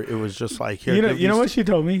heart. It was just like, here. You know, give you know these- what she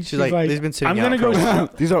told me? She's like, they've been sitting I'm out gonna go.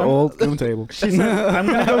 for These are old. Give them table. She said, I'm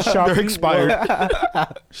gonna go shopping. They're expired.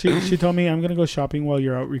 She told me I'm gonna go shopping while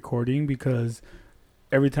you're out recording because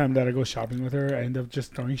every time that I go shopping with her, I end up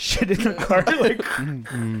just throwing shit in the car. Like,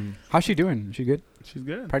 How's she doing? Is she good? she's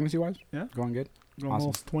good. Pregnancy wise? Yeah. Going good?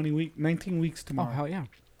 Almost 19 weeks Oh, tomorrow. hell yeah.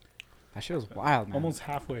 That shit was wild, man. Almost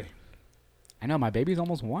halfway. I know, my baby's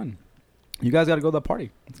almost 1. You guys gotta go to the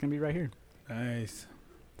party. It's gonna be right here. Nice.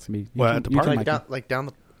 It's gonna be. What, at the park? like down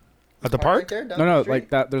the At the park? right there, No, like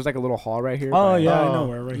that. There's like a little hall right here. Oh by- yeah, I Oh. know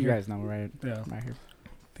where. Right you here. guys know right Yeah. right here. I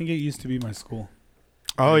think it used to be my school.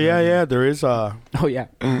 Oh, yeah. There is Oh yeah.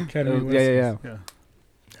 Academy Yeah, West. yeah,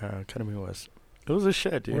 yeah. Academy West. It was a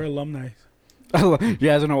shit, We're dude. alumni. You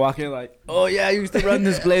guys gonna walk in like, oh yeah, I used to run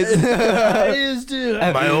this place. I used to.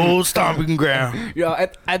 My old stomping ground. Yo, I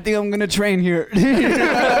think I'm gonna train here. You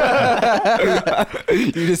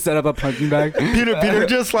just set up a punching bag. Peter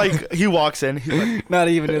just like, he walks in. He's like, Not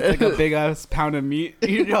even. It's like a big ass pound of meat.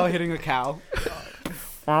 You're all hitting a cow.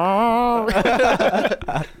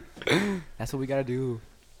 That's what we gotta do.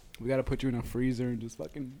 We gotta put you in a freezer and just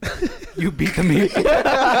fucking. You beat the meat.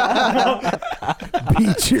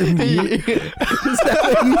 Beat your meat.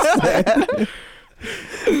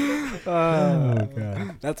 Oh,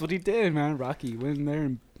 God. That's what he did, man. Rocky went in there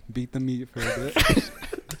and beat the meat for a bit.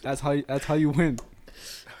 That's how you win.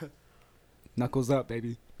 Knuckles up,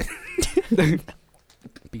 baby. Beat the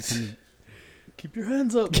meat. Keep your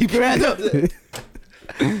hands up. Keep your hands up.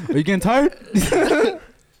 Are you getting tired?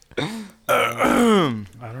 I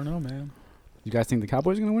don't know, man. You guys think the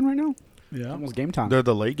Cowboys are gonna win right now? Yeah. Almost game time. they're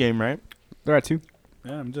the late game, right? They're at 2.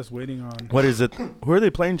 Yeah, I'm just waiting on. What is it? Who are they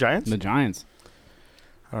playing? Giants? The Giants.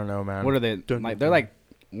 I don't know, man. What are they? Don't Like know. they're like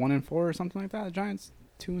 1-4 or something like that. The Giants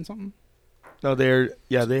 2 and something. No,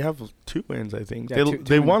 they have 2 wins, I think. Yeah, they two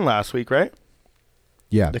they wins. won last week, right?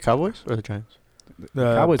 Yeah. The Cowboys or the Giants?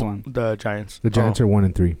 The Cowboys won. The Giants. The Giants are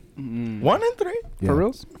 1-3. 1-3? Yeah. For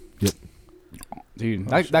reals? Yep. Dude,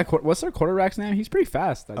 what's their quarterback's name? He's pretty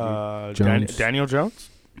fast. That dude. Jones. Daniel Jones?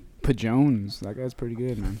 Put Jones. That guy's pretty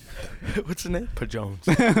good, man. What's his name? Jones.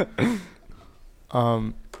 I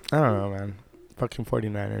don't know, man. Fucking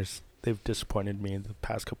 49ers. They've disappointed me in the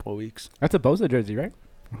past couple of weeks. That's a Bosa jersey, right?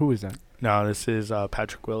 Who is that? No, this is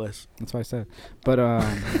Patrick Willis. That's what I said. But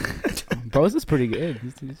Bosa's pretty good.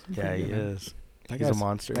 He's Yeah, pretty he good, man. is. That He's a guy's-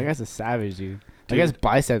 monster. That guy's a savage, dude. That Dude. guy's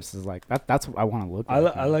biceps is like that's what I want to look I,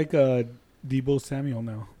 like. I like Debo Samuel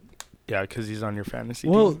now. Yeah, because he's on your fantasy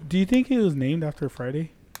Well, team. do you think he was named after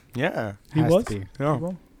Friday? Yeah. He Has was. to be.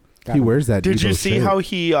 No. Debo? He wears that. Did you Debo see shirt. how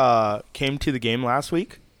he came to the game last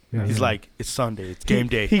week? Yeah. He's like, it's Sunday. It's game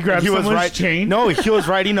day. He grabbed was someone's chain? No, he was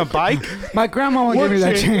riding a bike. My grandma What gave me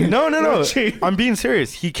that chain? chain. No. What chain? I'm being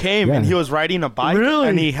serious. He came Yeah. and he was riding a bike. Really?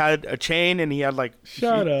 And he had a chain and he had like.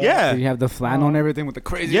 Shut up. Yeah. Did you have the flannel and everything with the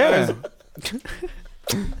crazy Yeah. eyes?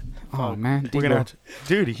 Oh man, We're Debo. gonna have to,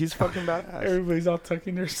 dude, he's fucking badass. Everybody's all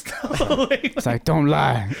tucking their stuff away. It's like, don't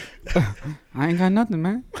lie. I ain't got nothing,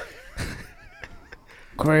 man.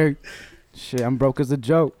 Craig, shit, I'm broke as a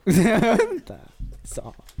joke. That's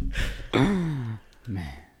all. Man,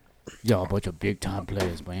 y'all a bunch of big time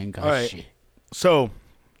players, but ain't got All right. shit. So,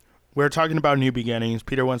 we're talking about new beginnings.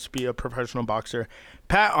 Peter wants to be a professional boxer.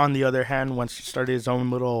 Pat, on the other hand, wants to start his own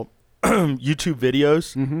little YouTube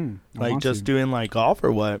videos, Mm-hmm. like just doing like golf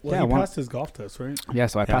or what. Well, Yeah, he one- passed his golf test, right? Yeah,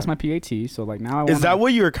 so I Yeah. passed my PAT. So like now I want. Is that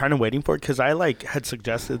what you were kind of waiting for? Because I like had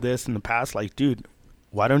suggested this in the past. Like, dude,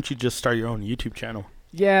 Why don't you just start your own YouTube channel?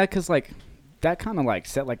 Yeah, because like that kind of like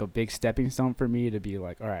set like a big stepping stone for me to be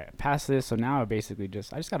like, all right, past this. So now I basically I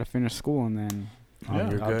just got to finish school and then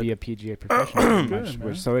you're I'll good. be a PGA professional. pretty much,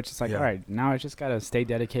 Good, so it's just like, Yeah. all right, now I just got to stay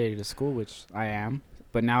dedicated to school, which I am.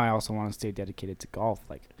 But now I also want to stay dedicated to golf,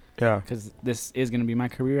 like, Yeah. because this is gonna be my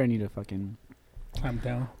career. I need to fucking. I'm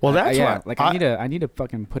down. Well, that's yeah. why. Like I need to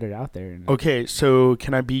fucking put it out there. And, Okay, so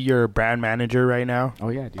can I be your brand manager right now? Oh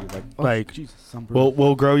yeah, dude. Like, Jesus, some bro.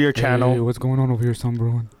 We'll grow your Hey, channel. what's going on over here, son,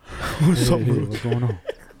 bro? What's Hey, up, bro? what's going on?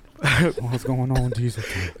 What's going on, Jesus?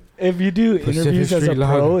 If you do Pacific interviews as a Street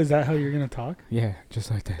pro, Lager. is that how you're gonna talk? Yeah,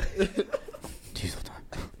 just like that. Diesel time.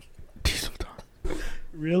 Diesel time.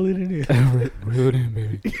 Reel it in. Reel it in,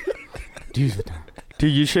 baby. Diesel time.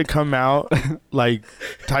 Dude, you should come out like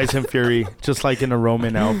Tyson Fury, just like in a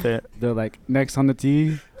Roman outfit. They're like next on the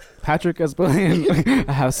tee. Patrick is playing.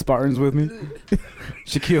 I have Spartans with me.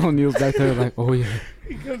 Shaquille O'Neal's back there, like, oh yeah.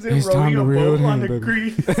 He comes in It's time rowing to a reel boat it on in, the baby.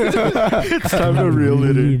 green. It's time to reel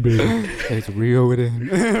it in. baby. It's reel it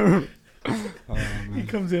in. He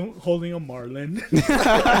comes in holding a marlin.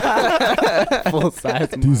 Full size.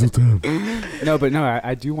 Diesel time. No, but no,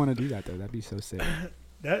 I do want to do that though. That'd be so sick.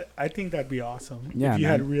 I think that'd be awesome. Yeah, if you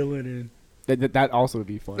man. had reel it in. That also would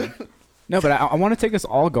be fun. No, but I want to take us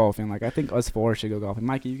all golfing. Like I think us four should go golfing.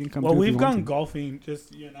 Mikey, you can come. Well, too if you we've want gone to. golfing,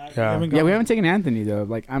 just you and I. Yeah. Yeah, we haven't taken Anthony though.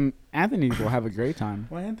 Like Anthony will have a great time.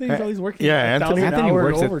 Well, Anthony's always working. Yeah, Anthony- 1,000 Anthony hours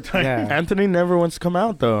works at overtime. yeah. Anthony never wants to come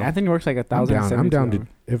out though. Anthony works like I'm 1,000. down. I'm down to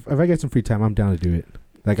if I get some free time, I'm down to do it.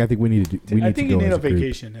 Like I think we need to do. We need I think to you go need as a group.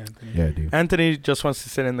 vacation, Anthony. Yeah, dude. Anthony just wants to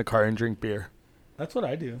sit in the car and drink beer. That's what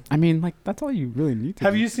I do. I mean, like that's all you really need to.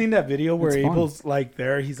 Have do. you seen that video where It's fun. Abel's like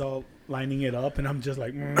there? He's all lining it up, and I'm just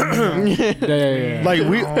like, Yeah. Like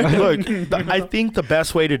we look, I think the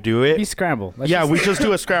best way to do Be it. scramble. Let's Yeah, just- we just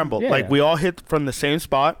do a scramble. Yeah. Like we all hit from the same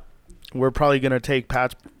spot. We're probably gonna take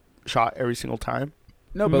Pat's shot every single time.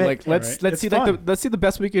 No, but like Yeah, let's right. let's It's see like fun. let's see the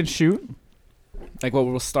best we can shoot. Like what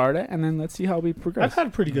we'll start at, and then let's see how we progress. I've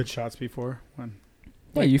had pretty good shots before.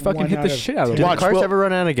 Yeah, you fucking one hit out the of shit out of Do it. Watch, the cars we'll- ever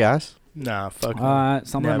run out of gas? Nah, fuck.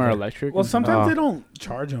 Some of them are Never. electric. Well, and- sometimes Oh. they don't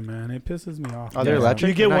charge them, man. It pisses me off. Oh, they're Yeah. electric.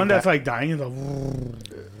 You get They're one not that's ga- like dying. It's like,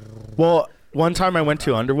 Well, one time I went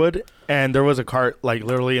to Underwood and there was a cart like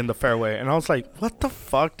literally in the fairway, and I was like, "What the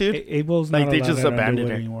fuck, dude?" Abel's Like, not they allowed just at abandoned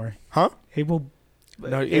Underwood it. anymore. Huh? Abel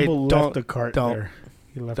No, Abel don't- left the cart don't- there.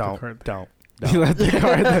 He left the Don't, cart there. don't. he left the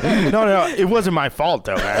car. There. No, it wasn't my fault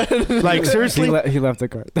though, man. Like seriously, he left the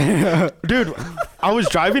car. dude, I was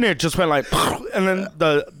driving it, just went like, and then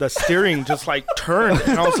the steering just like turned,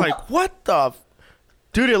 and I was like, "What the?"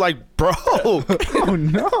 Dude, it like broke. Oh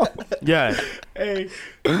no! Yeah, Hey,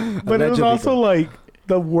 but it was Allegedly. also like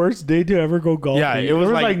the worst day to ever go golfing. Yeah, it was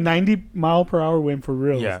like, like 90-mile-per-hour wind for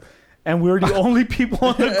real. yeah. And we were the only people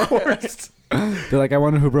on the course. They're like, I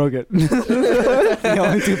wonder who broke it. The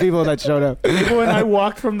only two people that showed up. Abel and I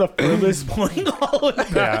walked from the furthest point all the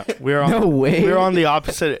way back. Yeah, we were on No way. we were on the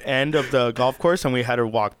opposite end of the golf course, and we had to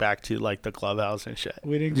walk back to like the clubhouse and shit.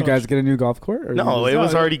 We didn't Did you guys get a new golf court? Or No, you it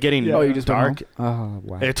was already getting Yeah. oh, you just went dark. home? Oh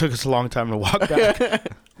wow. It took us a long time to walk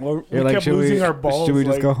back. Well, we You're like, kept should losing we, our balls. should we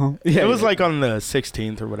just like, go home? It was like on the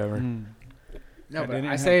 16th or whatever. Mm. No, I but didn't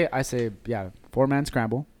I have- say, yeah, 4-man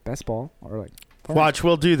scramble, best ball, or like. Watch,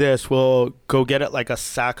 we'll do this. We'll go get it like a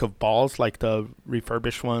sack of balls, like the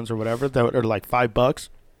refurbished ones or whatever, that are like $5.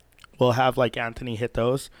 We'll have like Anthony hit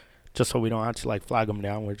those, just so we don't have to like flag them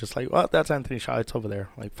down. We're just like, well, that's Anthony's shot. It's over there.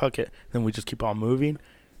 Like, fuck it. Then we just keep on moving.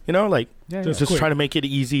 You know, like Yeah, Just just quick. try to make it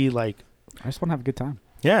easy. Like, I just want to have a good time.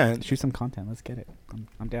 yeah, Shoot some content. Let's get it.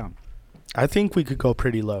 I'm down. I think we could go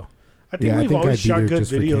pretty low. I think Yeah, I we've think always I'd be shot there good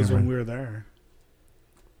just for videos camera. when we were there.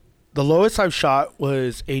 The lowest I've shot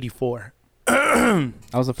was 84. That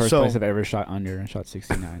was the first So- place I've ever shot under and shot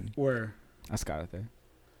 69. Where? I got it there.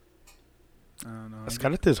 I don't know.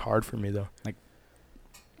 Escalante is hard for me though.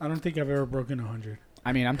 I don't think I've ever broken 100.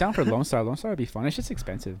 I mean, I'm down for Lone Star. Lone Star would be fun. It's just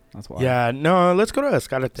expensive. That's why. Yeah, no, let's go to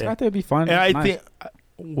Escalante. Escalante would be fun. And I It's nice. think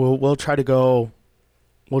we'll try to go.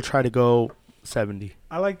 We'll try to go 70.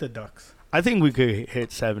 I like the ducks. I think we could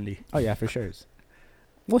hit 70. Oh yeah, for sure.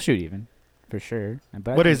 We'll shoot even, for sure.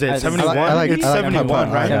 But What is it, I 71? like, It's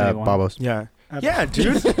 71, right? 71. Babos. Yeah. I've- Yeah,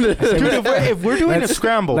 dude. Dude, if we're doing a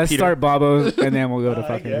scramble, Let's Peter. start Bobos and then we'll go to I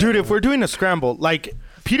fucking. get Dude, if we're doing a scramble, like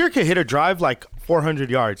Peter could hit a drive like 400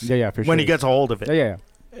 yards Yeah, for sure. when he gets a hold of it. Yeah.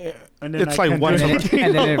 And then It's I like can't one do hit. anything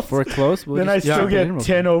And then else. if we're close, we'll Then I just still put it in get real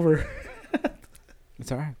 10 over. quick.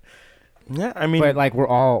 It's alright. Yeah, I mean, But like we're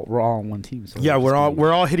all on one team. So yeah, it'll we're just all be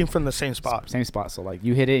we're all hitting from the same spot. same spot. So like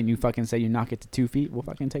you hit it and you fucking say you knock it to 2 feet, we'll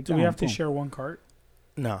fucking take Do down. we have to Boom. share one cart?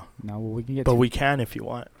 No, No, well, we can get. but two. we can if you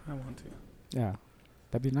want. I want to. Yeah,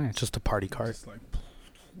 that'd be nice. Just a party cart. Just like,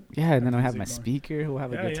 Yeah, and then I'll have my Music going. speaker. We'll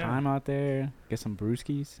have a Yeah, good yeah. time out there. Get some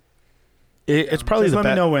brewskis. It's probably Just the let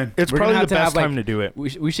me know best. when. It's We're gonna probably have the to have, best like- time to do it.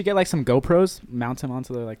 We should get like some GoPros, mount them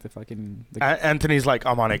onto the fucking. Anthony's like,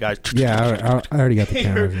 I'm on it, guys. Yeah, I already got the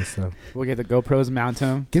cameras and stuff. We'll get the GoPros, mount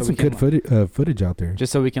them. Get some good footage out there.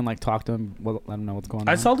 Just so we can like talk to them, let them know what's going on.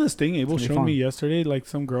 I saw this thing Abel It's gonna be showed me fun. yesterday, like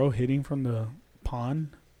some girl hitting from the pond.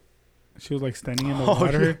 She was like standing in the Oh,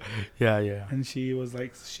 water, Yeah. and she was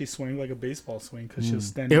like, she swung like a baseball swing because she was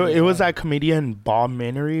standing. It, in the it was water. that comedian Bob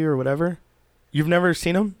Mannery or whatever. You've never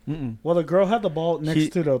seen him? Mm-mm. Well, the girl had the ball next He-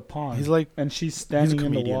 to the pond. He's like, and she's standing in the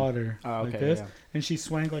comedian. water Oh, like okay. this, yeah. and she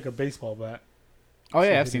swung like a baseball bat, Oh She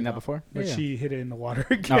yeah, I've hit seen it that off. before. but Yeah. she hit it in the water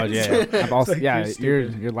again. Oh yeah. I've also, like, yeah, you're you're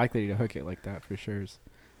stupid. likely to hook it like that for sure.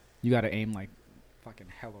 You got to aim like fucking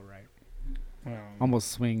hella right.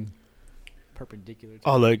 Almost swing perpendicular. To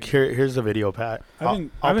oh the look, thing. here's the video, Pat. I I'll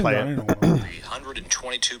haven't play done it. in a while.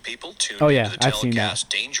 322 people tuned Oh, yeah, into the I've seen that. telecast.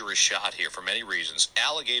 Dangerous shot here for many reasons.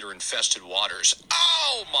 Alligator-infested waters.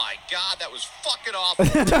 Oh, my God, that was fucking awful.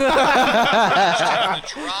 The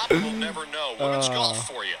drop, we'll never know. Women's golf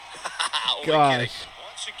for you. Only Gosh. kidding.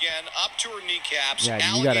 Once again, up to her kneecaps. Yeah,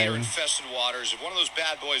 you gotta- Alligator-infested waters. If one of those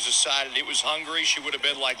bad boys decided it was hungry, she would have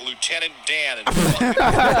been like Lieutenant Dan. And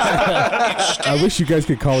I wish you guys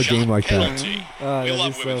could call a game like that. penalty. Oh, We that'd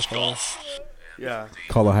love be so women's fun. golf. Yeah.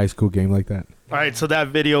 Call a high school game like that. All right, so that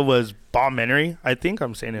video was Bob Mannery. I think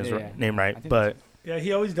I'm saying his Yeah. name I right, think but Yeah,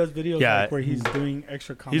 he always does videos Yeah. like where he's doing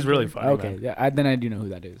extra commentary. he's really funny. Okay, man. yeah. Then I do know who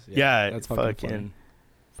that is. Yeah, that's fucking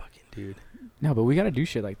funny. dude. No, but we gotta do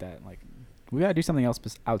shit like that. Like, we gotta do something else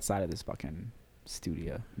outside of this fucking studio.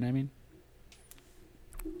 You know what I mean?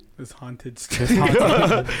 This haunted This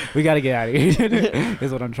haunted- we gotta get out of here.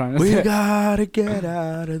 Is what I'm trying to We say. gotta get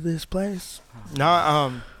out of this place.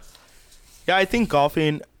 No, yeah, I think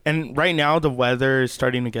golfing, and right now the weather is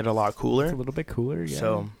starting to get a lot It's a cooler, little bit cooler. Yeah.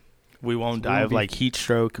 so we won't So we die won't of be- like heat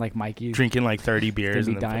stroke, like Mikey, drinking like 30 beers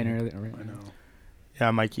be and then dying fucking- early. I know.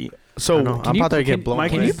 Yeah, Mikey. I So know. Can I'm you- about to get can- blown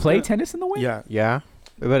Mike, Can away. you play tennis in the wind? yeah, Yeah,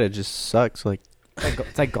 I bet it just sucks. Like,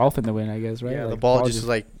 It's like golf in the wind, I guess, right? yeah, the Like, ball just is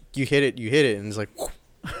like you hit it, and it's like.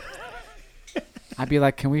 I'd be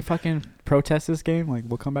like, can we fucking protest this game? Like,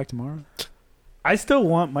 we'll come back tomorrow. I still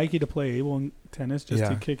want Mikey to play Abel in tennis just Yeah.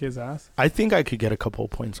 to kick his ass. I think I could get a couple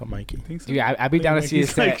of points on Mikey. I think so. Dude, I'd be down to see a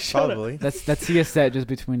Mikey's like, set. "Shut up." Probably. Let's see a set just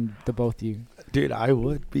between the both of you. Dude, I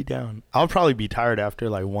would be down. I'll probably be tired after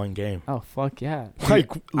like one game. Oh fuck yeah!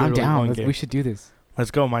 Like I'm literally down. one Let's, game. we should do this.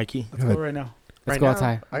 Let's go, Mikey. Let's go right now. Let's Right go now,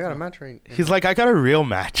 outside. I got a match right in He's like, I got a real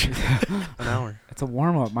match. an hour. It's a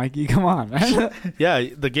warm up, Mikey. Come on, man. Yeah,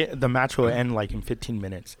 the match will end like in 15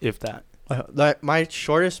 minutes, if that. My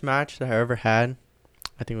shortest match that I ever had,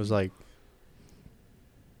 I think was like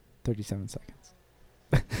 37 seconds.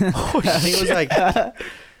 I think it was like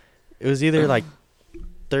it was either like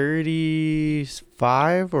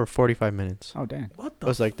 35 or 45 minutes. Oh damn. What That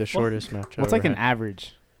was like the shortest match. I What's like ever an had.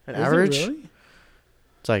 average? An Is it average? really?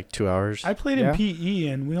 It's like 2 hours. I played Yeah. in PE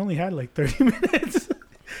and we only had like 30 minutes.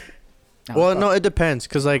 Well, no, it depends,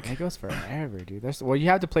 cause like It goes forever, dude. Well, you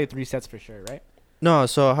have to play 3 sets for sure, right? no,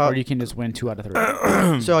 so how? Or you can just win 2 out of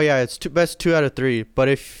 3. So yeah, it's best 2 out of 3. But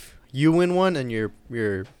if you win one and your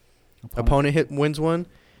opponent wins one,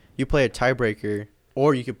 you play a tiebreaker,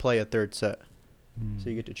 or you could play a third set.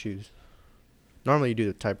 So you get to choose. Normally you do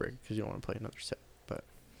the tiebreaker because you don't want to play another set, but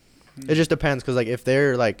it just depends. Cause like if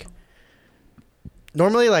they're like,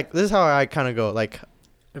 normally like this is how I kind of go. Like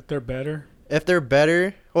If they're better. if they're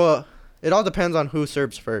better, well, it all depends on who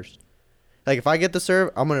serves first. Like if I get the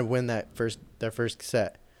serve, I'm gonna win their first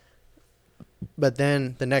set. But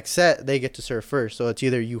then the next set they get to serve first, so it's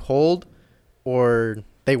either you hold, or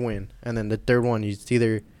they win, and then the third one is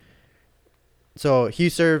either. So he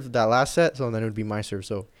served that last set, so then it would be my serve.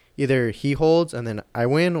 So either he holds and then I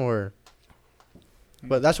win, or.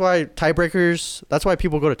 But that's why tiebreakers. That's why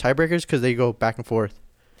people go to tiebreakers, because they go back and forth.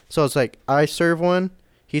 So it's like I serve one,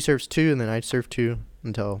 he serves 2, and then I serve 2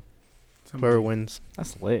 until whoever wins.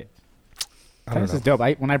 That's lit. I don't Tennis know. is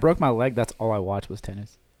dope. When I broke my leg, that's all I watched was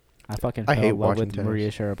tennis. I fucking I fell hate in love watching with tennis. Maria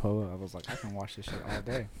Sharapova. I was like, I can watch this shit all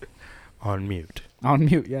day. On mute. On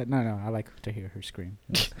mute. Yeah, no. I like to hear her scream.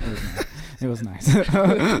 It was nice. It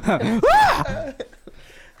was nice.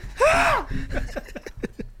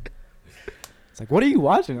 It's like, what are you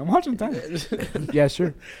watching? I'm watching tennis. Yeah,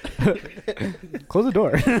 sure. Close the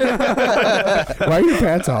door. Why are your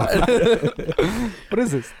pants off? What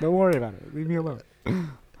is this? Don't worry about it. Leave me alone.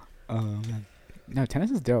 Man. No,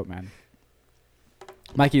 tennis is dope, man.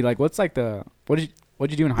 Mikey, like, what's like what'd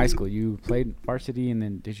you do in high school? You played varsity, and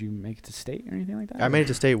then did you make it to state or anything like that? I made it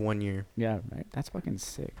to state 1 year. Yeah, right. That's fucking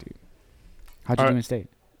sick, dude. How'd you do in state?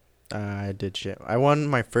 I did shit. I won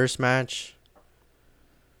my first match.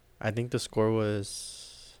 I think the score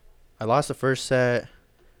was... I lost the first set,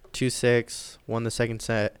 2-6. Won the second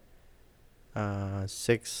set,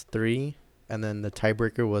 6-3. And then the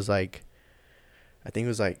tiebreaker was like... I think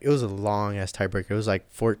it was a long-ass tiebreaker. It was like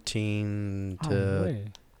 14 to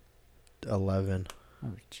 11. Oh,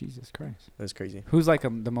 Jesus Christ. It was crazy. Who's like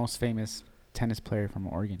the most famous tennis player from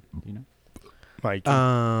Oregon? Do you know? Mike.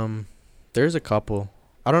 There's a couple.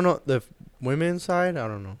 I don't know the women's side. I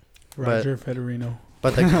don't know. Roger Federino.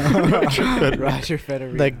 But the Roger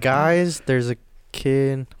Federer. the guys, there's a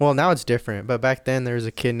kid. Well, now it's different. But back then, there was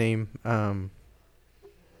a kid named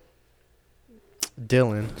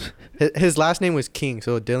Dylan. His last name was King,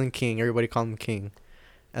 so Dylan King. Everybody called him King.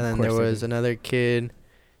 And then there was another kid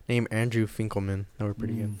named Andrew Finkelman. They were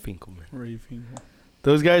pretty good. Finkelman. Ray Finkel.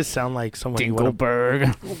 Those guys sound like someone you want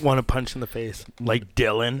Dinkelberg. to punch in the face. Like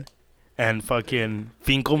Dylan and fucking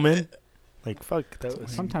Finkelman. Like, fuck. That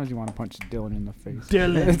was... Sometimes you want to punch Dylan in the face.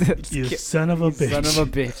 Dylan, you son of a bitch. Son of a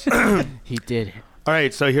bitch. He did it. All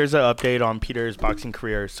right, so here's an update on Peter's boxing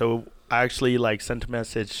career. So I actually sent a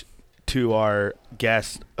message to our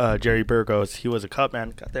guest, Jerry Burgos. He was a cut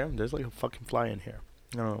man. God damn, there's like a fucking fly in here.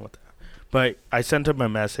 I don't know what that. But I sent him a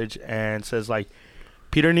message and says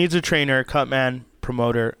Peter needs a trainer, cut man,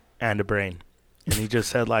 promoter, and a brain. And he just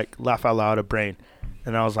said laugh out loud, a brain.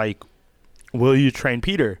 And I was like, will you train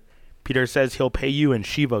Peter? Peter says he'll pay you in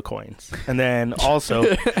Shiba coins. And then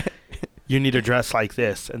also, you need to dress like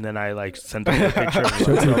this. And then I sent him a picture.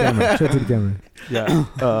 Show it to the camera. Show it to the camera.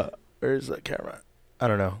 Yeah. Where's the camera? I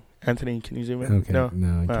don't know. Anthony, can you zoom in? Okay. No,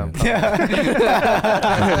 I can't.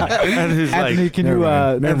 Anthony, can you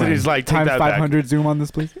Anthony's take times that 500 zoom on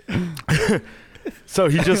this, please? So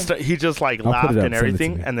he just laughed up, and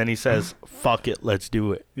everything, and then he says, "Fuck it, let's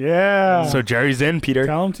do it." Yeah. So Jerry's in, Peter.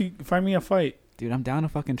 Tell him to find me a fight. Dude, I'm down to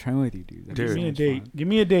fucking train with you, dude. Dude. Give me a date. Give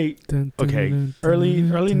me a date. Okay. Early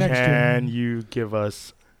next year. Can you give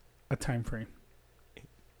us A time frame.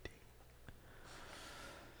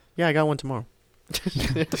 Yeah, I got one tomorrow.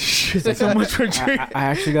 So much for Drake. I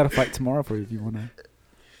actually got a fight tomorrow for you if you want to.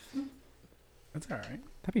 That's all right.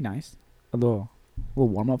 That'd be nice. A little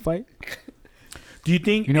warm-up fight. Do you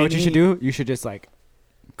think You know what you should do? You should just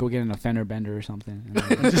go get an offender bender or something. And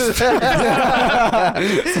then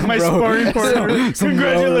My sparring partner. some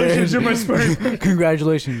Congratulations, you're my sparring partner.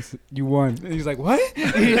 Congratulations, you won. And he's like, what?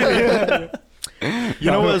 You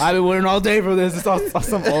know what? I've been waiting all day for this. It's all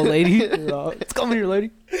some old lady. It's coming here, lady.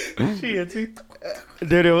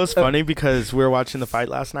 Dude, it was funny because we were watching the fight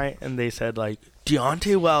last night, and they said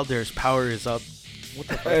Deontay Wilder's power is up. What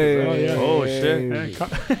the fuck is that? Oh shit!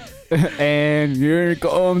 And here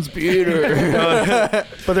comes Peter.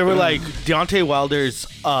 But they were Deontay Wilder's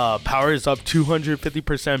power is up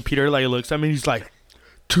 250%. Peter looks at me, and he's like,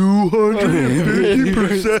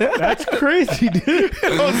 250%. That's crazy, dude.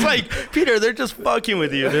 I was like, Peter, they're just fucking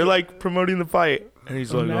with you. They're promoting the fight, and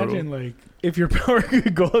he's Imagine if your power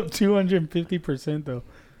could go up 250% though.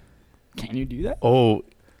 Can you do that? Oh,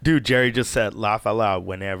 dude, Jerry just said laugh out loud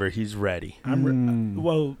whenever he's ready.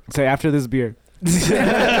 Well, say after this beer.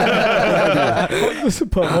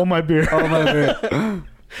 hold my beer. I'm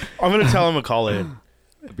gonna tell him to call in.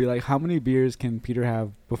 Be like, how many beers can Peter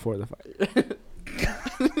have before the fight?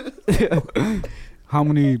 How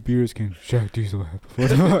many beers can Shaq Diesel have before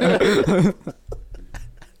the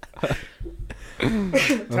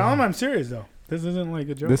Tell him I'm serious though. This isn't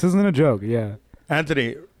a joke. This isn't a joke. Yeah.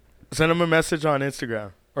 Anthony, send him a message on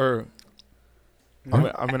Instagram, or I'm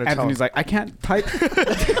gonna tell him. Anthony's like, I can't type.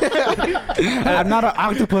 I'm not an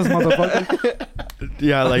octopus, motherfucker.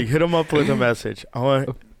 Yeah, hit him up with a message. I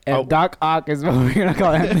want. And Doc Ock is what we're gonna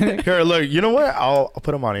call Anthony. Here, look. You know what? I'll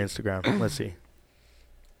put him on Instagram. Let's see.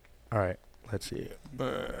 All right. Let's see.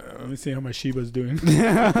 Let me see how my Shiba's doing.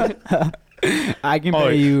 I can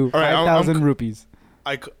pay you all right, 5,000 rupees.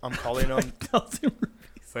 I'm calling him.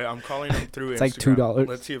 Wait, I'm calling him through It's Instagram. $2.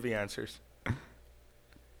 Let's see if he answers.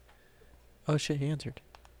 Oh shit, he answered.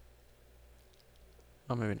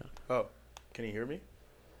 Oh, maybe not. Oh, can you hear me?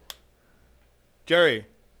 Jerry.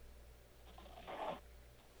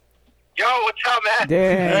 Yo, what's up, man?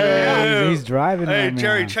 Damn, he's driving. Hey, right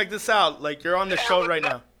Jerry, now. check this out. You're on the show right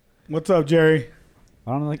now. What's up, Jerry?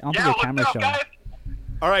 I don't think Yeah, a camera what's show. up, guys?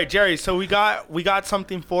 All right, Jerry. So we got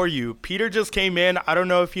something for you. Peter just came in. I don't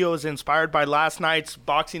know if he was inspired by last night's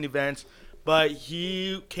boxing events, but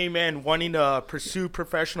he came in wanting to pursue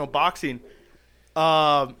professional boxing.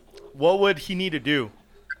 What would he need to do?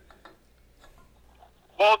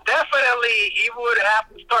 Well, definitely he would have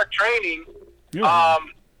to start training. Yeah.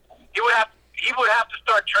 He would have to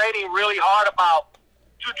start training really hard about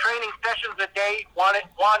 2 training sessions a day. One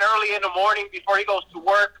early in the morning before he goes to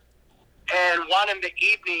work, and one in the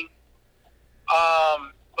evening.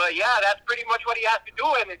 But yeah, that's pretty much what he has to do,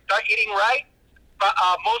 and start eating right.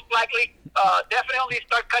 Most likely, definitely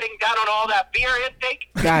start cutting down on all that beer intake.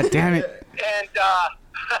 God damn it. And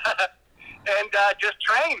just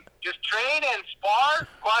train and spar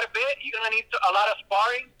quite a bit. You're gonna need a lot of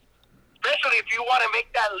sparring, especially if you want to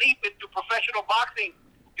make that leap into professional boxing.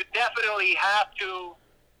 You definitely have to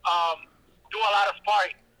do a lot of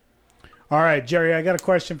sparring. All right, Jerry, I got a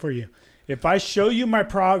question for you. If I show you my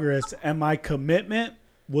progress and my commitment,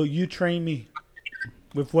 will you train me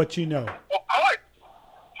with what you know? Of course,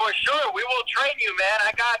 for sure, we will train you, man.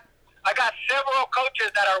 I got several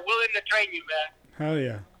coaches that are willing to train you, man. Hell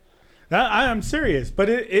yeah. I'm serious, but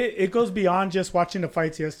it goes beyond just watching the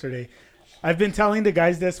fights yesterday. I've been telling the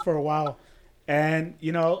guys this for a while, and,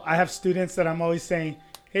 you know, I have students that I'm always saying,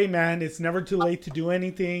 hey, man, it's never too late to do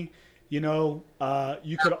anything. You know,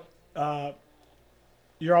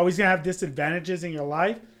 you're always going to have disadvantages in your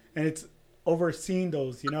life, and it's overseeing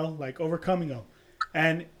those, you know, like overcoming them.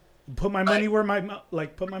 And put my money where my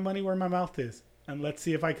mouth is, and let's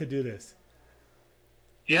see if I could do this.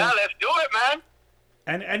 Yeah, let's do it, man.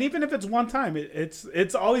 And even if it's one time,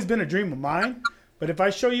 it's always been a dream of mine. But if I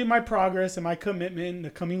show you my progress and my commitment in the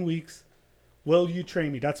coming weeks, will you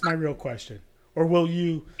train me? That's my real question. Or will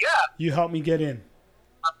you help me get in?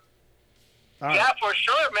 Yeah, for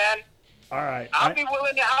sure, man. All right. I'll be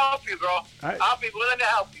willing to help you, bro. I'll be willing to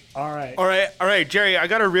help you. All right. All right, Jerry, I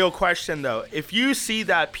got a real question, though. If you see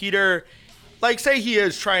that Peter, like, say he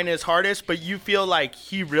is trying his hardest, but you feel like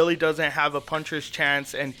he really doesn't have a puncher's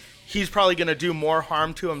chance and he's probably going to do more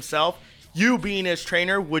harm to himself, you being his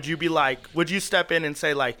trainer, would you step in and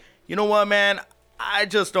say, like, you know what, man, I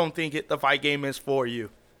just don't think the fight game is for you?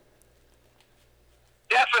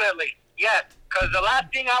 Definitely, yes. Because the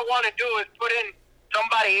last thing I want to do is put in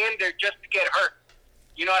somebody in there just to get hurt.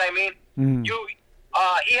 You know what I mean?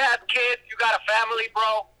 He has kids, you got a family,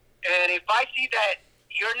 bro. And if I see that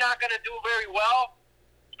you're not going to do very well,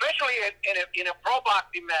 especially in a pro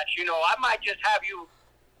boxing match, you know, I might just have you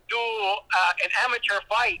do an amateur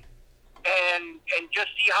fight and just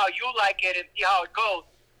see how you like it and see how it goes.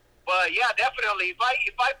 But yeah, definitely. If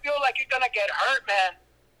I feel like you're gonna get hurt, man,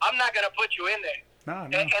 I'm not gonna put you in there. No.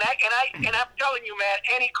 And I'm telling you, man,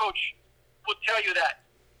 any coach will tell you that.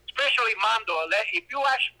 Especially Mando.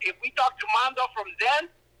 If we talk to Mando from then,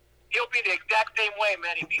 he'll be the exact same way,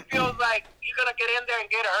 man. If he feels like you're gonna get in there and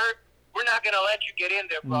get hurt, we're not gonna let you get in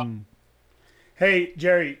there, bro. Hey,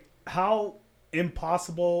 Jerry, how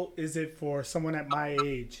impossible is it for someone at my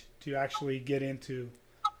age to actually get into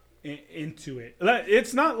it?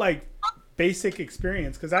 It's not like basic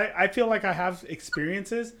experience, because I feel like I have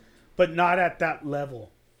experiences, but not at that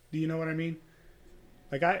level. Do you know what I mean?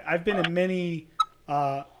 Like I've been in many,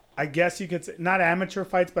 I guess you could say, not amateur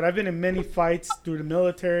fights, but I've been in many fights through the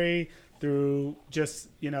military, through just,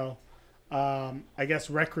 you know, I guess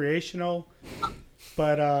recreational,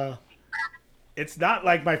 but it's not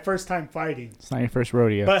like my first time fighting. It's not your first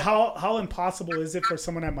rodeo. But how impossible is it for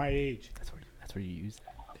someone at my age? That's where you use that.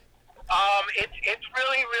 It's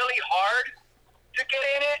really, really hard to get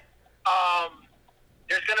in it.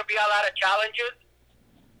 There's gonna be a lot of challenges,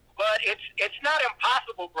 but it's not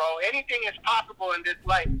impossible, bro. Anything is possible in this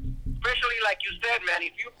life. Especially like you said, man.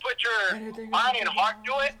 If you put your mind and heart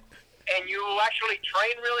to it, and you actually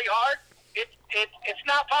train really hard, it's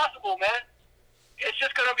not possible, man. It's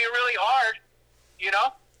just gonna be really hard. You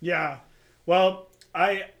know? Yeah. Well,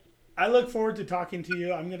 I look forward to talking to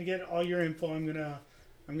you. I'm gonna get all your info. I'm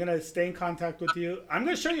gonna stay in contact with you. I'm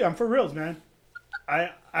gonna show you. I'm for reals, man.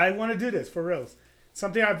 I want to do this for reals.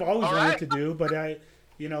 Something I've always wanted to do, but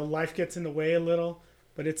life gets in the way a little.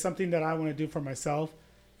 But it's something that I want to do for myself,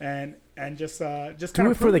 and just kind of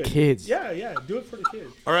do it for the kids. Yeah. Do it for the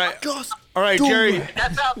kids. All right, Jerry.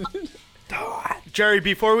 Jerry,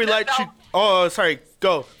 before we let you. Oh, sorry.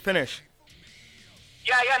 Go finish.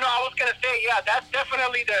 Yeah, no, I was gonna say, that's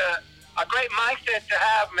definitely a great mindset to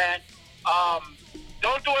have, man.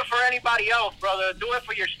 Don't do it for anybody else, brother. Do it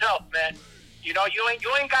for yourself, man. You know, you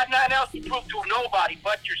ain't got nothing else to prove to nobody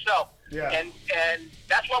but yourself. Yeah. And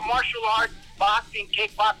that's what martial arts, boxing,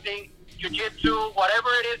 kickboxing, jiu-jitsu, whatever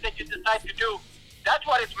it is that you decide to do, that's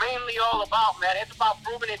what it's mainly all about, man. It's about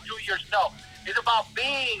proving it to yourself. It's about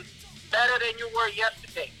being better than you were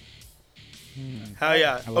yesterday. Hell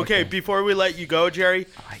yeah. Okay, before we let you go, Jerry,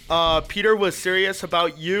 Peter was serious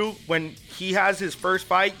about you. When he has his first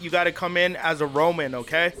fight, you got to come in as a Roman,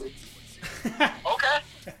 okay? Okay.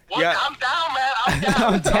 Well, Yeah. I'm down, man.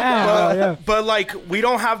 I'm down. Damn. But like, we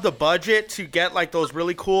don't have the budget to get like those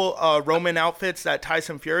really cool Roman outfits that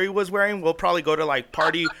Tyson Fury was wearing. We'll probably go to like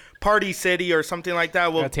Party City or something like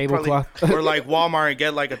that. We'll A tablecloth. or like Walmart and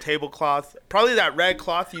get like a tablecloth. Probably that red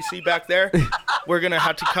cloth you see back there. We're gonna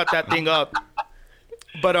have to cut that thing up.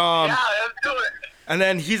 But Yeah, let's do it. and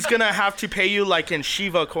then he's gonna have to pay you like in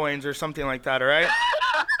Shiva coins or something like that. All right.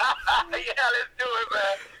 Yeah, let's do it, man.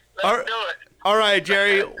 All Let's do it. All right,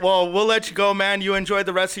 Jerry. Well, we'll let you go, man. You enjoy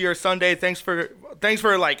the rest of your Sunday. Thanks for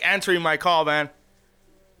like answering my call, man.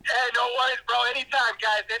 Hey, no worries, bro. Anytime,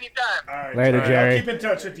 guys. Anytime. All right, Later, Jerry. I'll keep in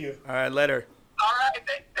touch with you. All right, later. All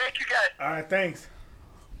right. Thank you, guys. All right, thanks.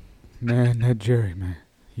 Man, that Jerry, man.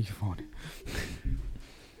 He's funny.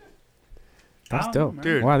 That's Oh, dope, man.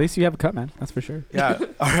 Dude. Well, at least you have a cut, man. That's for sure. Yeah.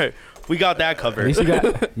 All right. We got that At covered. least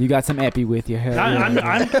you got some epi with you. Hell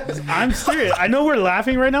yeah. I'm serious. I know we're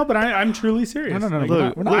laughing right now, but I'm truly serious. No. Like,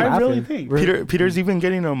 Look, we're not I really laughing. think. Peter's even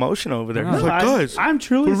getting emotional over there. No, He's like, guys. I'm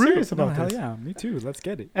truly for real. serious No, about hell this. yeah. Me too. Let's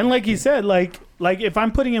get it. And like he said, like if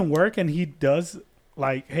I'm putting in work and he does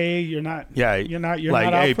like, hey, you're not Yeah. you're like,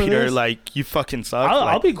 not out hey, for Peter, this, like, you fucking suck. I'll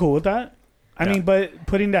Like, be cool with that. I Yeah. mean, but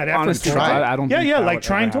putting that effort Honestly, towards it. I don't. Yeah, think yeah, that like would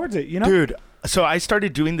trying ever towards it, you know? dude, so I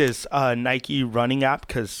started doing this Nike running app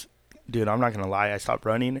because, dude, I'm not going to lie. I stopped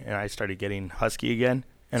running and I started getting husky again.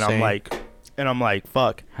 And I'm Same. like,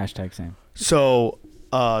 fuck. Hashtag same. So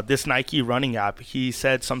this Nike running app, he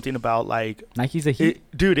said something about like, Nike's a heat.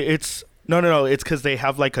 dude, it's no. It's because they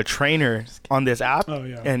have like a trainer on this app, Oh,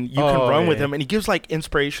 yeah. and you can Oh, run with yeah. him, and he gives like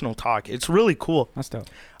inspirational talk. It's really cool. That's dope.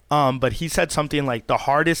 But he said something like the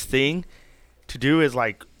hardest thing to do is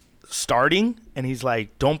like starting, and he's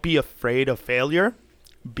like, don't be afraid of failure.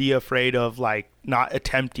 Be afraid of like not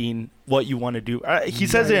attempting what you want to do. He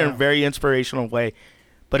says it in a very inspirational way,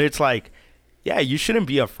 but it's like, yeah, you shouldn't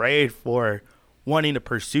be afraid for wanting to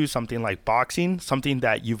pursue something like boxing, something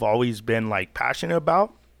that you've always been like passionate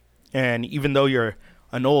about. And even though you're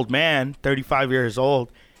an old man, 35 years old,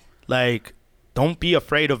 like, don't be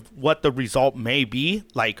afraid of what the result may be.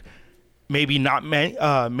 Like, maybe not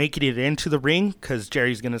making it into the ring, because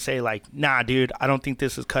Jerry's going to say, like, nah, dude, I don't think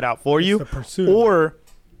this is cut out for you. the pursuit. Or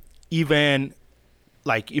even,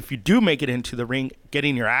 like, if you do make it into the ring,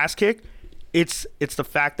 getting your ass kicked, it's the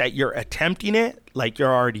fact that you're attempting it, like,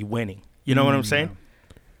 you're already winning. You know what I'm saying?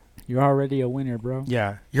 You're already a winner, bro.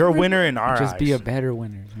 Yeah. You're a winner in our Just eyes. be a better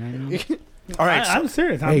winner. You know what I mean? All right. I'm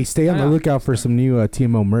serious. Hey, stay on the lookout for some new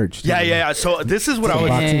TMO merch. yeah. So this is what I Some was.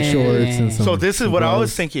 boxing shorts and some. So this is what I was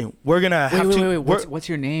gloves. thinking. We're gonna have Wait. to. What's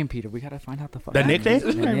your name, Peter? We gotta find out the The nickname?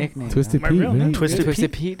 The nickname. Twisted My Pete, real man. name.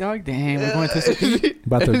 Twisted Pete, dog. Damn, we're going Twisted Pete.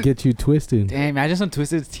 About to get you twisted. Damn, imagine some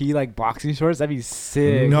Twisted Tea like boxing shorts. That'd be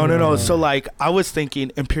sick. No. So like, I was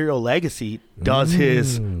thinking Imperial Legacy does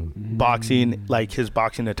his Mm. boxing, like his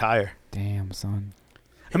boxing attire, Damn, son.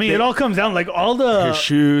 I mean, it all comes down like all the his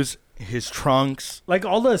shoes, his trunks. like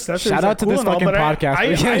all the accessories. Shout are out to cool this and all, fucking but podcast.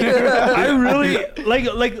 I really like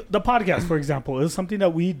the podcast, for example. It was something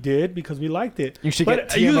that we did because we liked it. You should But get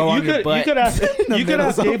TMO on your butt. You could ask you could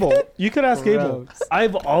ask Gable. You could ask Gable. Gross.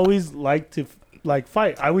 I've always liked to like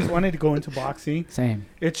fight. I always wanted to go into boxing. Same.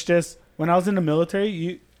 It's just when I was in the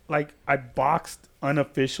military, I boxed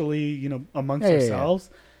unofficially, amongst Yeah. ourselves,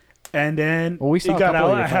 and then Well, we saw it a got couple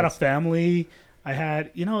of out. your I had a fights. family. I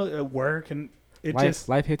had work, and it just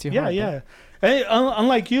Life hits you yeah, hard. yeah. And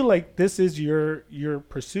unlike you, like this is your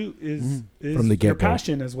pursuit is From the your get-go.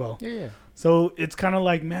 passion as well. Yeah. So it's kind of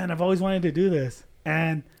like, man, I've always wanted to do this,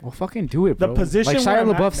 and Well, fucking do it, the bro. position like where Shia I'm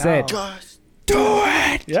at LaBeouf said. now- Do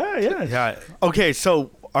it. yeah. Yeah. Okay.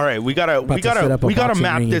 So all right, we gotta About to set up a boxing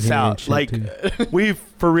map ring this in here and out. shit, Like too. we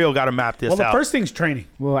for real gotta map this Well, the out. first thing's training.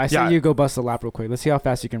 Well, I say Yeah. you go bust a lap real quick. Let's see how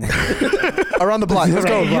fast you can run. Around the block. Let's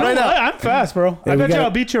go. You know Right now. what? I'm fast, bro. Yeah, I we bet you gotta-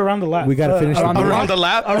 I'll beat you around the lap. we gotta finish the around the Around the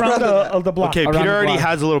lap. around the block. Okay, Around Peter the already block.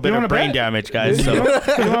 has a little bit You of wanna brain bet? damage, guys. You So want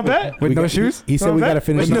to bet? With no shoes? He said we gotta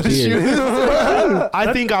finish With the beer.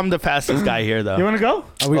 I think I'm the fastest guy here, You though. want to go?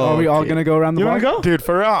 Are we all Okay. gonna go around the You block? want to go? Dude,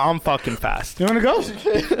 for real, I'm fucking fast. You want to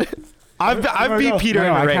go? I've wanna beat go? Peter No,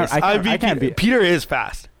 in a I race. can't- I can't beat- Peter is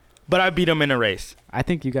fast, but I beat him in a race. I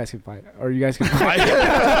think you guys can fight, or you guys can fight.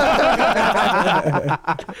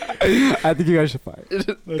 I think you guys should fight.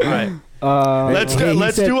 All right. Let's Hey, he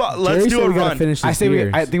let's said- do Jerry a said we gotta run. finish I this say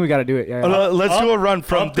beer. I think we gotta do it. Yeah. Let's do a run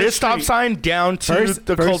from up the this stop street. sign down to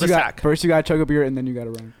the cul-de-sac. First you gotta chug a beer, and then you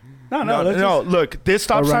gotta run. No, let's No, look, this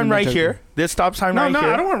stop Or sign running right the here. This stop sign No, right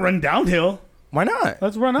here. I don't want to run downhill. Why not?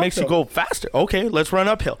 Let's run Makes you uphill. go faster. Okay, let's run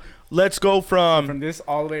uphill. Let's go from. From this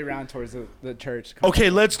all the way around towards the church. Okay,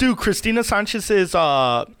 let's do Christina Sanchez's That's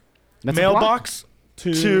a block. mailbox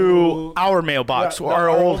to our mailbox, Yeah, our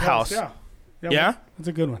our old house. Yeah. Yeah? That's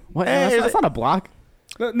a good one. What? Hey, That's not a block.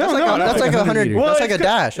 No, That's like 100. Well, That's like a it's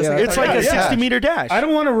dash. That's yeah, like It's like a 60-meter dash. I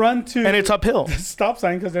don't want to run to and it's uphill. the stop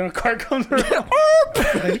sign because then a car comes around.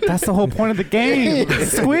 That's the whole point of the game.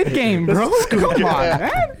 Squid Game, bro. Come on,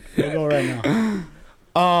 man. We'll go right now.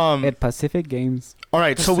 At Pacific Games. All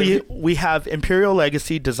right, so we have Imperial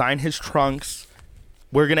Legacy design his trunks.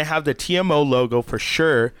 We're gonna have the TMO logo for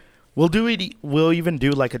sure. We'll do it. We'll even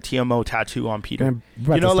do like a TMO tattoo on Peter. Man, we're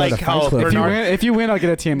about You know, to start like a how fight club. Bernard- If you win, I'll get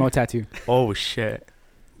a TMO tattoo. Oh shit!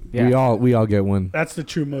 Yeah. We all get one. That's the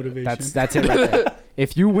true motivation. That's it right there.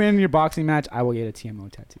 If you win your boxing match, I will get a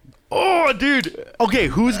TMO tattoo. Oh, dude. Okay,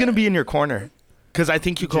 who's gonna be in your corner? Because I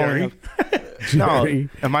think you call Jerry. No, Jerry.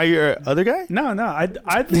 am I your other guy? No,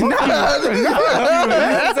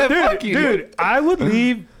 dude, I would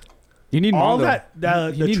leave You need all Mondo.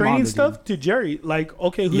 the You need training Mondo, stuff to Jerry. Like,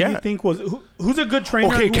 okay, who do Yeah. you think who's a good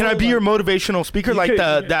trainer? Okay, Who can I will, be your like- motivational speaker? You Like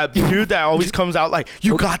could- that dude that always comes out like,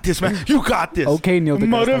 "You got this, man. You got this." Okay, Neil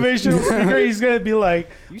deGrasse Tyson. motivational speaker? He's gonna be like,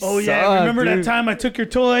 "Oh yeah, suck, remember dude. that time I took your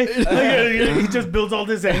toy?" Like, he just builds all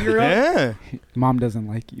this anger up. Yeah. Mom doesn't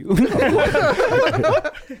like you.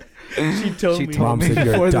 She told She me. told Mom me said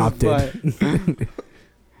you're before this adopted. fight.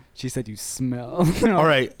 She said you smell. All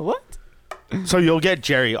right. What? So you'll get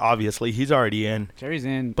Jerry. Obviously, he's already in. Jerry's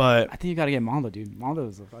in. But I think you gotta get Mondo, dude. Mondo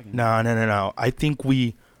is a fucking. no. I think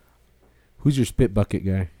we. Who's your spit bucket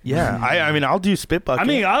guy? Yeah. I mean, I'll do spit bucket. I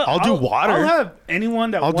mean, I'll do water. I'll have anyone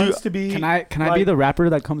that I'll do- wants to be. Can I be like, the rapper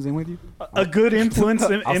that comes in with you? a good influence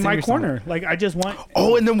in I'll sing my your song. corner? Like, I just want.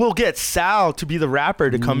 Oh, and then we'll get Sal to be the rapper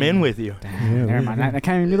to come in with you. Damn, never mind. I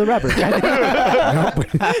can't even be the rapper.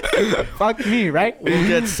 Fuck me, right? We'll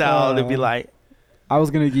get Sal to be like, I was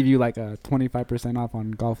gonna give you like a 25% off on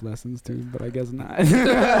golf lessons too, but I guess not.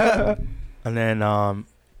 and then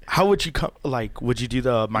how would you come? Like, would you do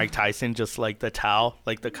the Mike Tyson, just like the towel,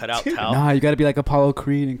 like the cutout towel? Nah, you gotta be like Apollo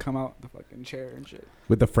Creed and come out the fucking chair and shit.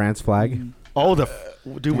 With the France flag? Oh,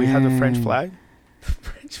 dude, we have the French Dang. flag.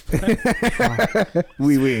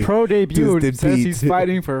 Oui. Pro debut Just says beat. he's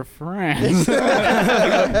fighting for France.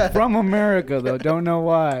 From America though, don't know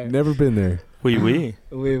why. Never been there. Oui.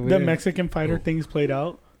 The Mexican fighter things played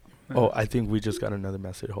out. Oh, I think we just got another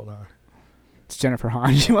message. Hold on. It's Jennifer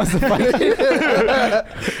Hahn. She wants to fight.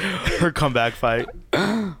 Her comeback fight.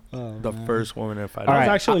 Oh, The man. first woman in fight. All I was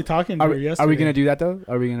right. actually talking to Are her we, yesterday. are we gonna do that though?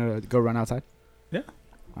 Are we gonna go run outside? Yeah.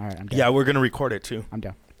 All right, I'm down. Yeah, we're gonna record it too. I'm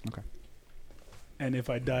down. And if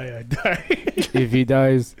I die, I die. If he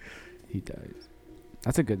dies, he dies.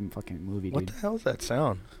 That's a good fucking movie, What dude. the hell is that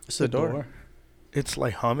sound? It's the door. It's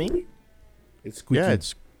like humming. It's squeaky. Yeah,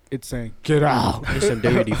 it's saying, get out. it's some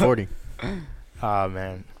WD-40. Ah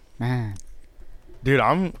man, Man, dude,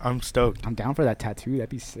 I'm stoked. I'm down for that tattoo. That'd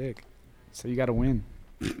be sick. So you gotta win.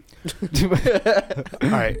 All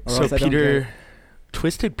right, Or so else I don't Peter,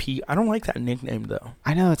 Twisted Pete. I don't like that nickname though.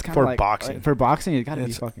 I know it's kind of For like boxing. for boxing, it gotta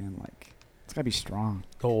be It's- fucking like it's gotta be strong.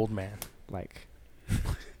 The old man. Like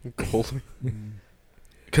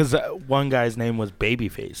Because one guy's name was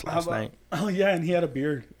Babyface last night. Oh yeah, and he had a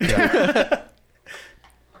beard.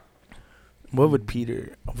 What would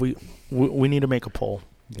Peter? We need to make a poll,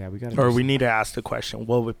 yeah, we gotta. or do we need to ask the question: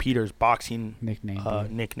 what would Peter's boxing nickname.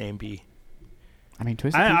 dude. nickname be? I mean,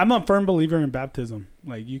 Twisted. Pete- I'm a firm believer in baptism.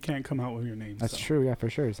 Like, you can't come out with your name. that's so. true. Yeah, for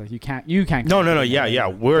sure. It's like you can't. You can't. No. Yeah,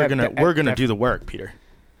 we're Def- gonna def- do the work, Peter.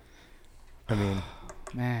 I mean,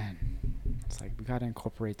 Man, it's like we gotta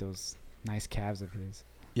incorporate those nice calves of his.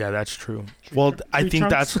 yeah, that's true. Well, I think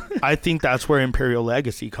trunks? that's where Imperial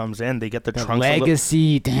Legacy comes in. They get the, The trunks. a li-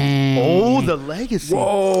 legacy, dang. Oh, the legacy.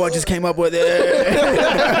 Whoa! I just came up with it.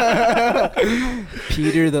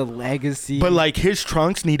 Peter, the legacy. But like his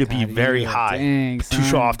trunks need to be very Carrillo, high dang, to son.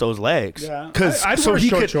 show off those legs. Yeah. Because I'd so wear he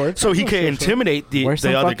short could shorts. so he I'd could wear short intimidate Wear the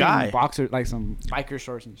some other fucking guy. boxer, like some biker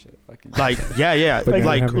shorts and shit. Fucking Like yeah, But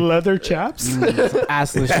like never- Leather chaps. some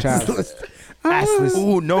assless chaps. Assless.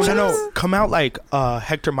 ooh no, come out like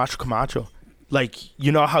Hector Macho Camacho. Like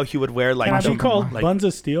you know how he would wear like Can I be some- called like- Buns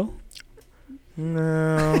of Steel?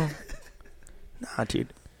 No, nah,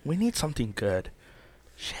 dude. We need something good.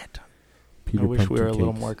 Shit. Peter I wish we were a Pumpkin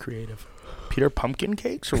little Cakes. more creative. Peter Pumpkin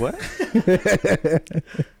Cakes or what?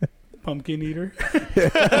 Pumpkin eater.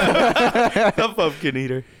 A pumpkin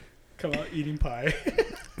eater. Come out eating pie.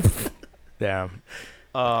 Damn.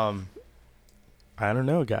 I don't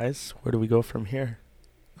know, guys. Where do we go from here?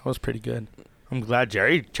 That was pretty good. I'm glad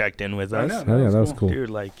Jerry checked in with I us. know. Oh, yeah, that was cool. Dude,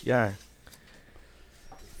 like, yeah.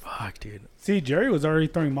 Fuck, dude. See, Jerry was already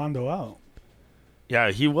throwing Mondo out.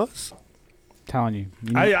 Yeah, he was. Telling you.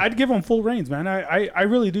 I'd give him full reins, man. I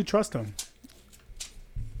really do trust him.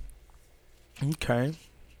 Okay.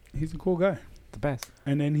 He's a cool guy. The best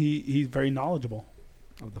and then he's very knowledgeable.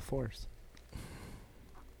 of the Force.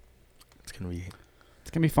 It's gonna be.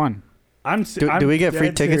 It's gonna be fun. Do we get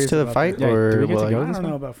free tickets to the fight, Yeah, or do we get to will go? I don't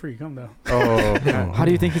know about free. Calm down. Oh, How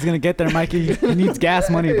do you think he's gonna get there, Mikey? He needs gas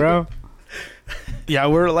money, bro. Yeah,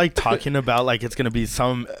 we're like talking about like it's gonna be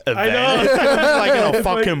some event. I know. It's gonna be like in a It's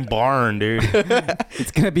like- fucking barn, dude.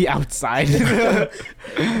 It's gonna be outside in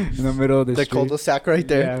the middle of the the street. cul-de-sac right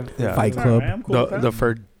there. Yeah. Yeah. Fight All Club. right, I'm cool The with that. the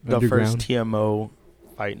first Underground. TMO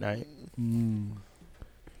fight night.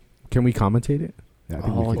 Can we commentate it? Yeah, I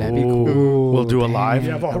think we Oh, can. that'd be Ooh. cool. We'll do a live.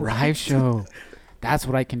 Yeah, A all live right. show. That's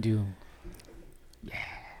what I can do. Yeah.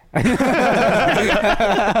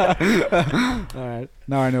 All right.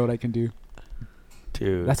 Now I know what I can do.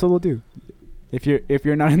 Dude. That's what we'll do. If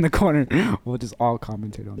you're not in the corner, we'll just all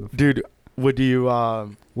commentate on the. Dude, would you?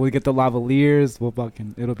 We'll get the lavaliers. We'll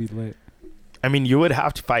fucking. It'll be lit. I mean, you would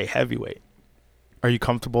have to fight heavyweight. Are you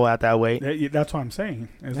comfortable at that weight? That's what I'm saying.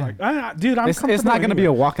 It's Yeah. like, dude, I'm It's comfortable not gonna be a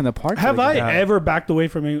anyway. walk in the park. Have for the I guy. ever backed away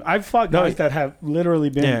from him? I've fought No, guys that have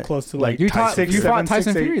literally been yeah, close to like like You Tyson fought. six, You seven, fought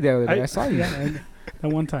Tyson 6'8". Fury the other day. I saw you. Yeah,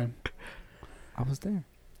 at one time. I was there.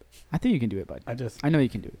 I think you can do it, bud. I just I know you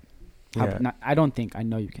can do it. Yeah. I don't think I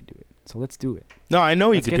know you can do it. So let's do it. No, I know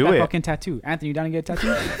you Let's could get do that it. fucking tattoo. Anthony, you down to get a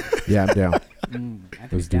tattoo? Yeah, I'm down.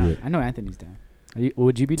 Anthony's Let's do down. it. I know Anthony's down.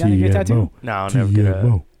 Would you be down to get a tattoo? TMO. No, I'll never get a.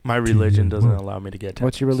 TMO. My religion doesn't TMO. allow me to get.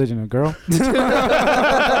 What's your religion? A girl?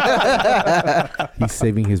 He's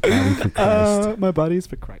saving his body for Christ. My body is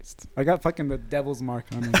for Christ. I got fucking the devil's mark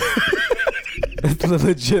on me.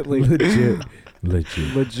 Legitly.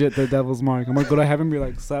 Legit the devil's mark. I'm gonna go to heaven and be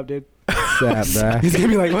like, "Sup, dude?" Sad, bruh. He's gonna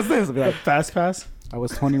be like, "What's this?" I'll be like, fast pass. "I was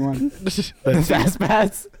 21." Let's see. Fast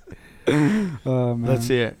pass. Oh, man. Let's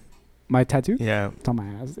see it. My tattoo? Yeah. It's on my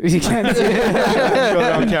ass. You can't see it. Show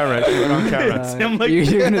it on camera. Show it on camera. I'm like-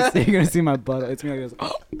 you're gonna see my butt. It's gonna be like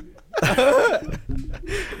this.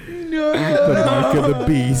 The mark of the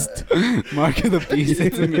beast. Mark of the beast.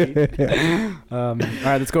 It's me. All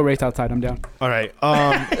right, let's go race outside. I'm down. All right.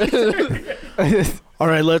 All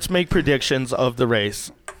right. Let's make predictions of the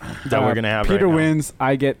race that we're gonna have. Peter right now. wins.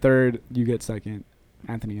 I get third. You get second.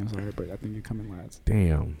 Anthony, I'm sorry, but I think you come in last.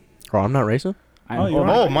 Damn. Oh, I'm not racing. Oh, you're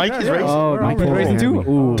Oh, right. Mikey's Yeah, racing. Oh, we're all Mikey's racing. racing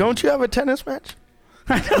too. Ooh. Don't you have a tennis match?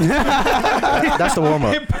 That's the warm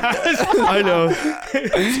up. I know.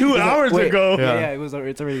 2 hours Wait. ago. Yeah. Yeah,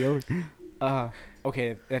 it's already over.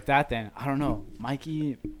 Okay, if that then I don't know,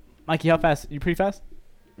 Mikey, how fast? You pretty fast?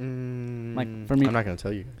 Like for me, I'm not gonna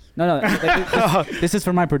tell you guys. no. This is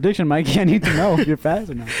for my prediction, Mikey. I need to know if you're fast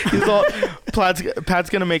or not. He's all, Pat's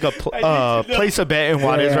gonna make a place a bet in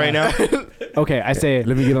Juarez Yeah. right now. Okay, I say.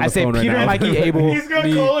 Let me get on I the say phone right Peter, now. Mikey, Abel, He's gonna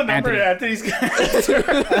me, call a number. Anthony. Anthony's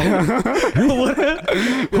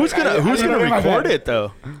gonna. Who's gonna record it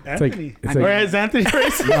though? Anthony. it's Or like- is Anthony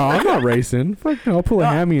racing? No, I'm not racing. Fuck no, I'll pull a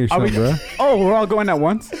hammy or something, bro. Oh, we're all going at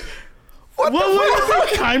once. What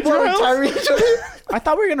Time trials? I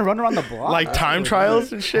thought we were gonna run around the block. Like time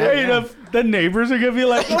trials and shit. Hey, the neighbors are gonna be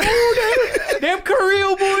like, oh, damn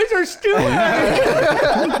Carrillo boys are stupid.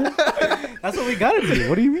 That's what we gotta do.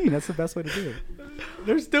 What do you mean? That's the best way to do it.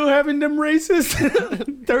 They're still having them races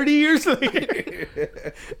 30 years later.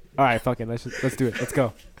 All right, fuck it. Let's do it. Let's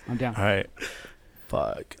go. I'm down. All right.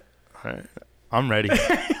 Fuck. All right. I'm ready.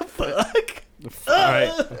 Fuck. All right.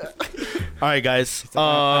 All right, guys.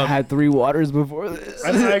 I had 3 waters before this.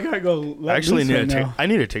 I gotta go. Let I actually loose need right to now. I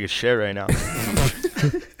need to take a shit right now.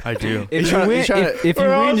 I do. If trying- you win, you trying if you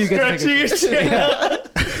We're all win, you get to stretching take your shit out.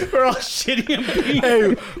 We're all shitting and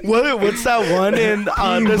peeing. Hey, what's that one in the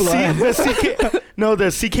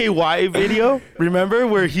CKY video? Remember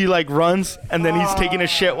where he like runs and then he's taking a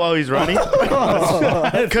shit while he's running?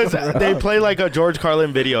 Because they play like a George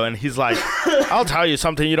Carlin video and he's like, "I'll tell you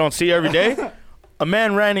something you don't see every day: a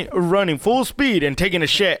man running full speed and taking a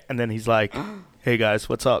shit." And then he's like, "Hey guys,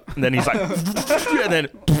 what's up?" And then he's like, and then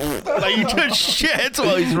like he just shits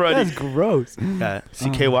while he's running. That's gross. Yeah,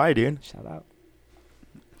 CKY, dude. Shout out.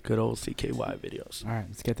 Good old CKY videos. All right,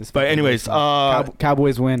 let's get this. But anyways,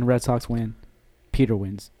 Cowboys win. Red Sox win. Peter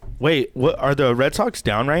wins. wait, what are the Red Sox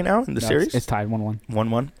down right now in the No, series? It's tied 1-1.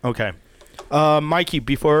 1-1. Okay. Mikey,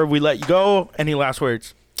 before we let you go, any last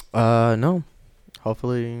words? No.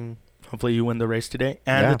 Hopefully, Hopefully you win the race today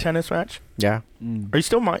and Yeah. the tennis match. yeah. Are you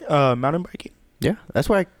still mountain biking? Yeah, that's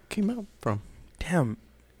where I came out from. Damn,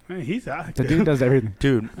 Man, he's The active. dude does everything.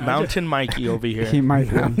 dude, mountain Mikey over here. He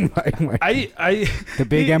might win. I The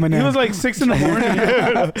big he M&M. was like 6 in the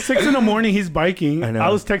morning. 6 in the morning, he's biking. I know. I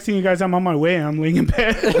was texting you guys, I'm on my way. I'm laying in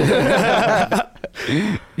bed.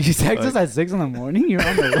 You text us at 6 in the morning. You're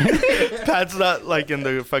on the way. Pat's not like in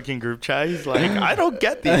the fucking group chat. He's like, I don't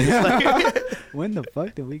get these. Like, When the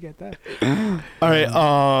fuck did we get that? all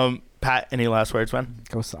right, Pat, any last words, man?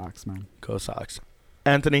 Go Sox, man. Go Sox.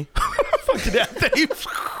 Anthony. Fucking Anthony.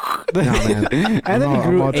 Nah, man. Anthony I'm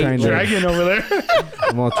grew all 8 trying to- Dragon over there.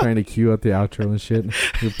 I'm all trying to cue out the outro and shit.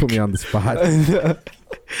 You put me on the spot.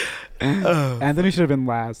 Anthony should have been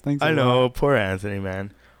last. Thanks. I a know, lot. poor Anthony,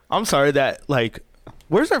 man. I'm sorry that, like,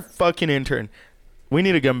 where's our fucking intern? We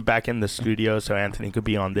need to get him back in the studio so Anthony could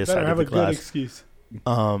be on this Better side have of a the good glass. excuse.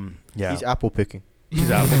 Yeah. He's apple picking. He's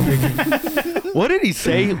out. What did he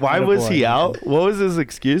say? Why was he out? What was his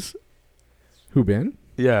excuse? Who, Ben?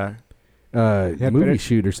 Yeah. Movie better-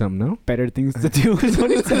 shoot or something, no? Better things to do is what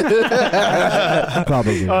he said.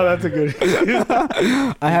 Probably. Oh, that's a good excuse.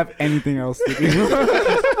 I have anything else to do.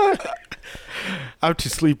 I have to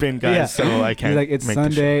sleep in, guys, Yeah. so I can't. He's like, it's make the show.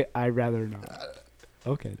 Sunday. I'd rather not.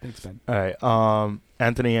 Okay, thanks, Ben. All right.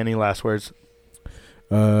 Anthony, any last words?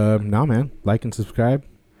 No, man. Like and subscribe.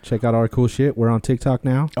 Check out our cool shit. We're on TikTok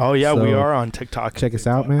now. Oh, yeah, we So, are on TikTok. Check us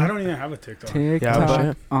out, I man. don't even have a TikTok. TikTok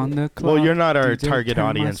but- on the clock. Well, you're not our DJ, target turn my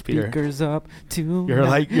audience, Peter. speakers up to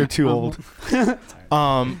You're too old.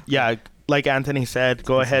 Yeah, like Anthony said,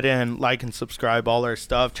 go ahead and like and subscribe all our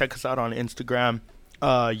stuff. Check us out on Instagram,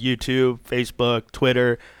 YouTube, Facebook,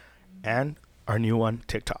 Twitter, and our new one,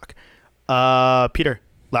 TikTok. Peter,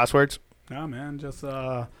 last words? Nah, man, just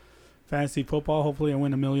fantasy football. Hopefully, I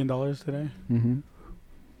win $1 million today. Mm-hmm.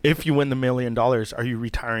 If you win the $1 million, are you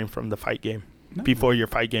retiring from the fight game No. before your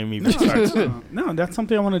fight game even starts? No, that's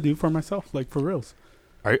something I want to do for myself, like for reals.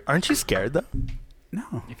 Aren't you scared though?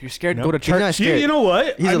 No. If you're scared, No. go to He's church. not scared. You know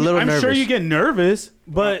what? He's a little I'm sure nervous. you get nervous,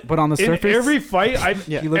 but But on the in surface, every fight,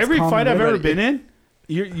 Yeah. he looks every calm fight and I've ever ready. been in,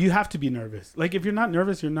 you have to be nervous. Like if you're not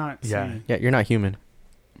nervous, you're not. Yeah. Sane. Yeah, you're not human.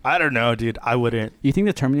 I don't know, dude. I wouldn't. You think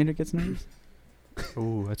the Terminator gets nervous?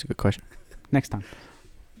 Ooh, that's a good question. Next time.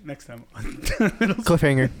 Next time.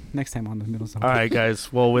 Cliffhanger. Next time on the middle zone. All right,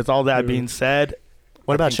 guys. Well, with all that being said,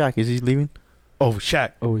 What I about think- Shaq? Is he leaving? Oh,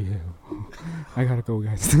 Shaq. Oh, yeah. I gotta go,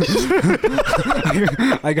 guys.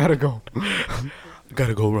 I gotta go.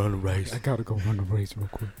 Gotta go run a race. I gotta go run a race real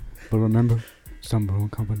quick. But remember, Summer One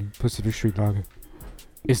Company, Pacific Street Lager,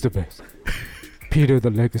 is the best. Peter the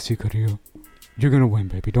Legacy Carrillo. You're gonna win,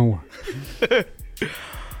 baby. Don't worry.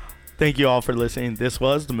 Thank you all for listening. This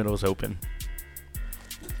was The Middle's Open.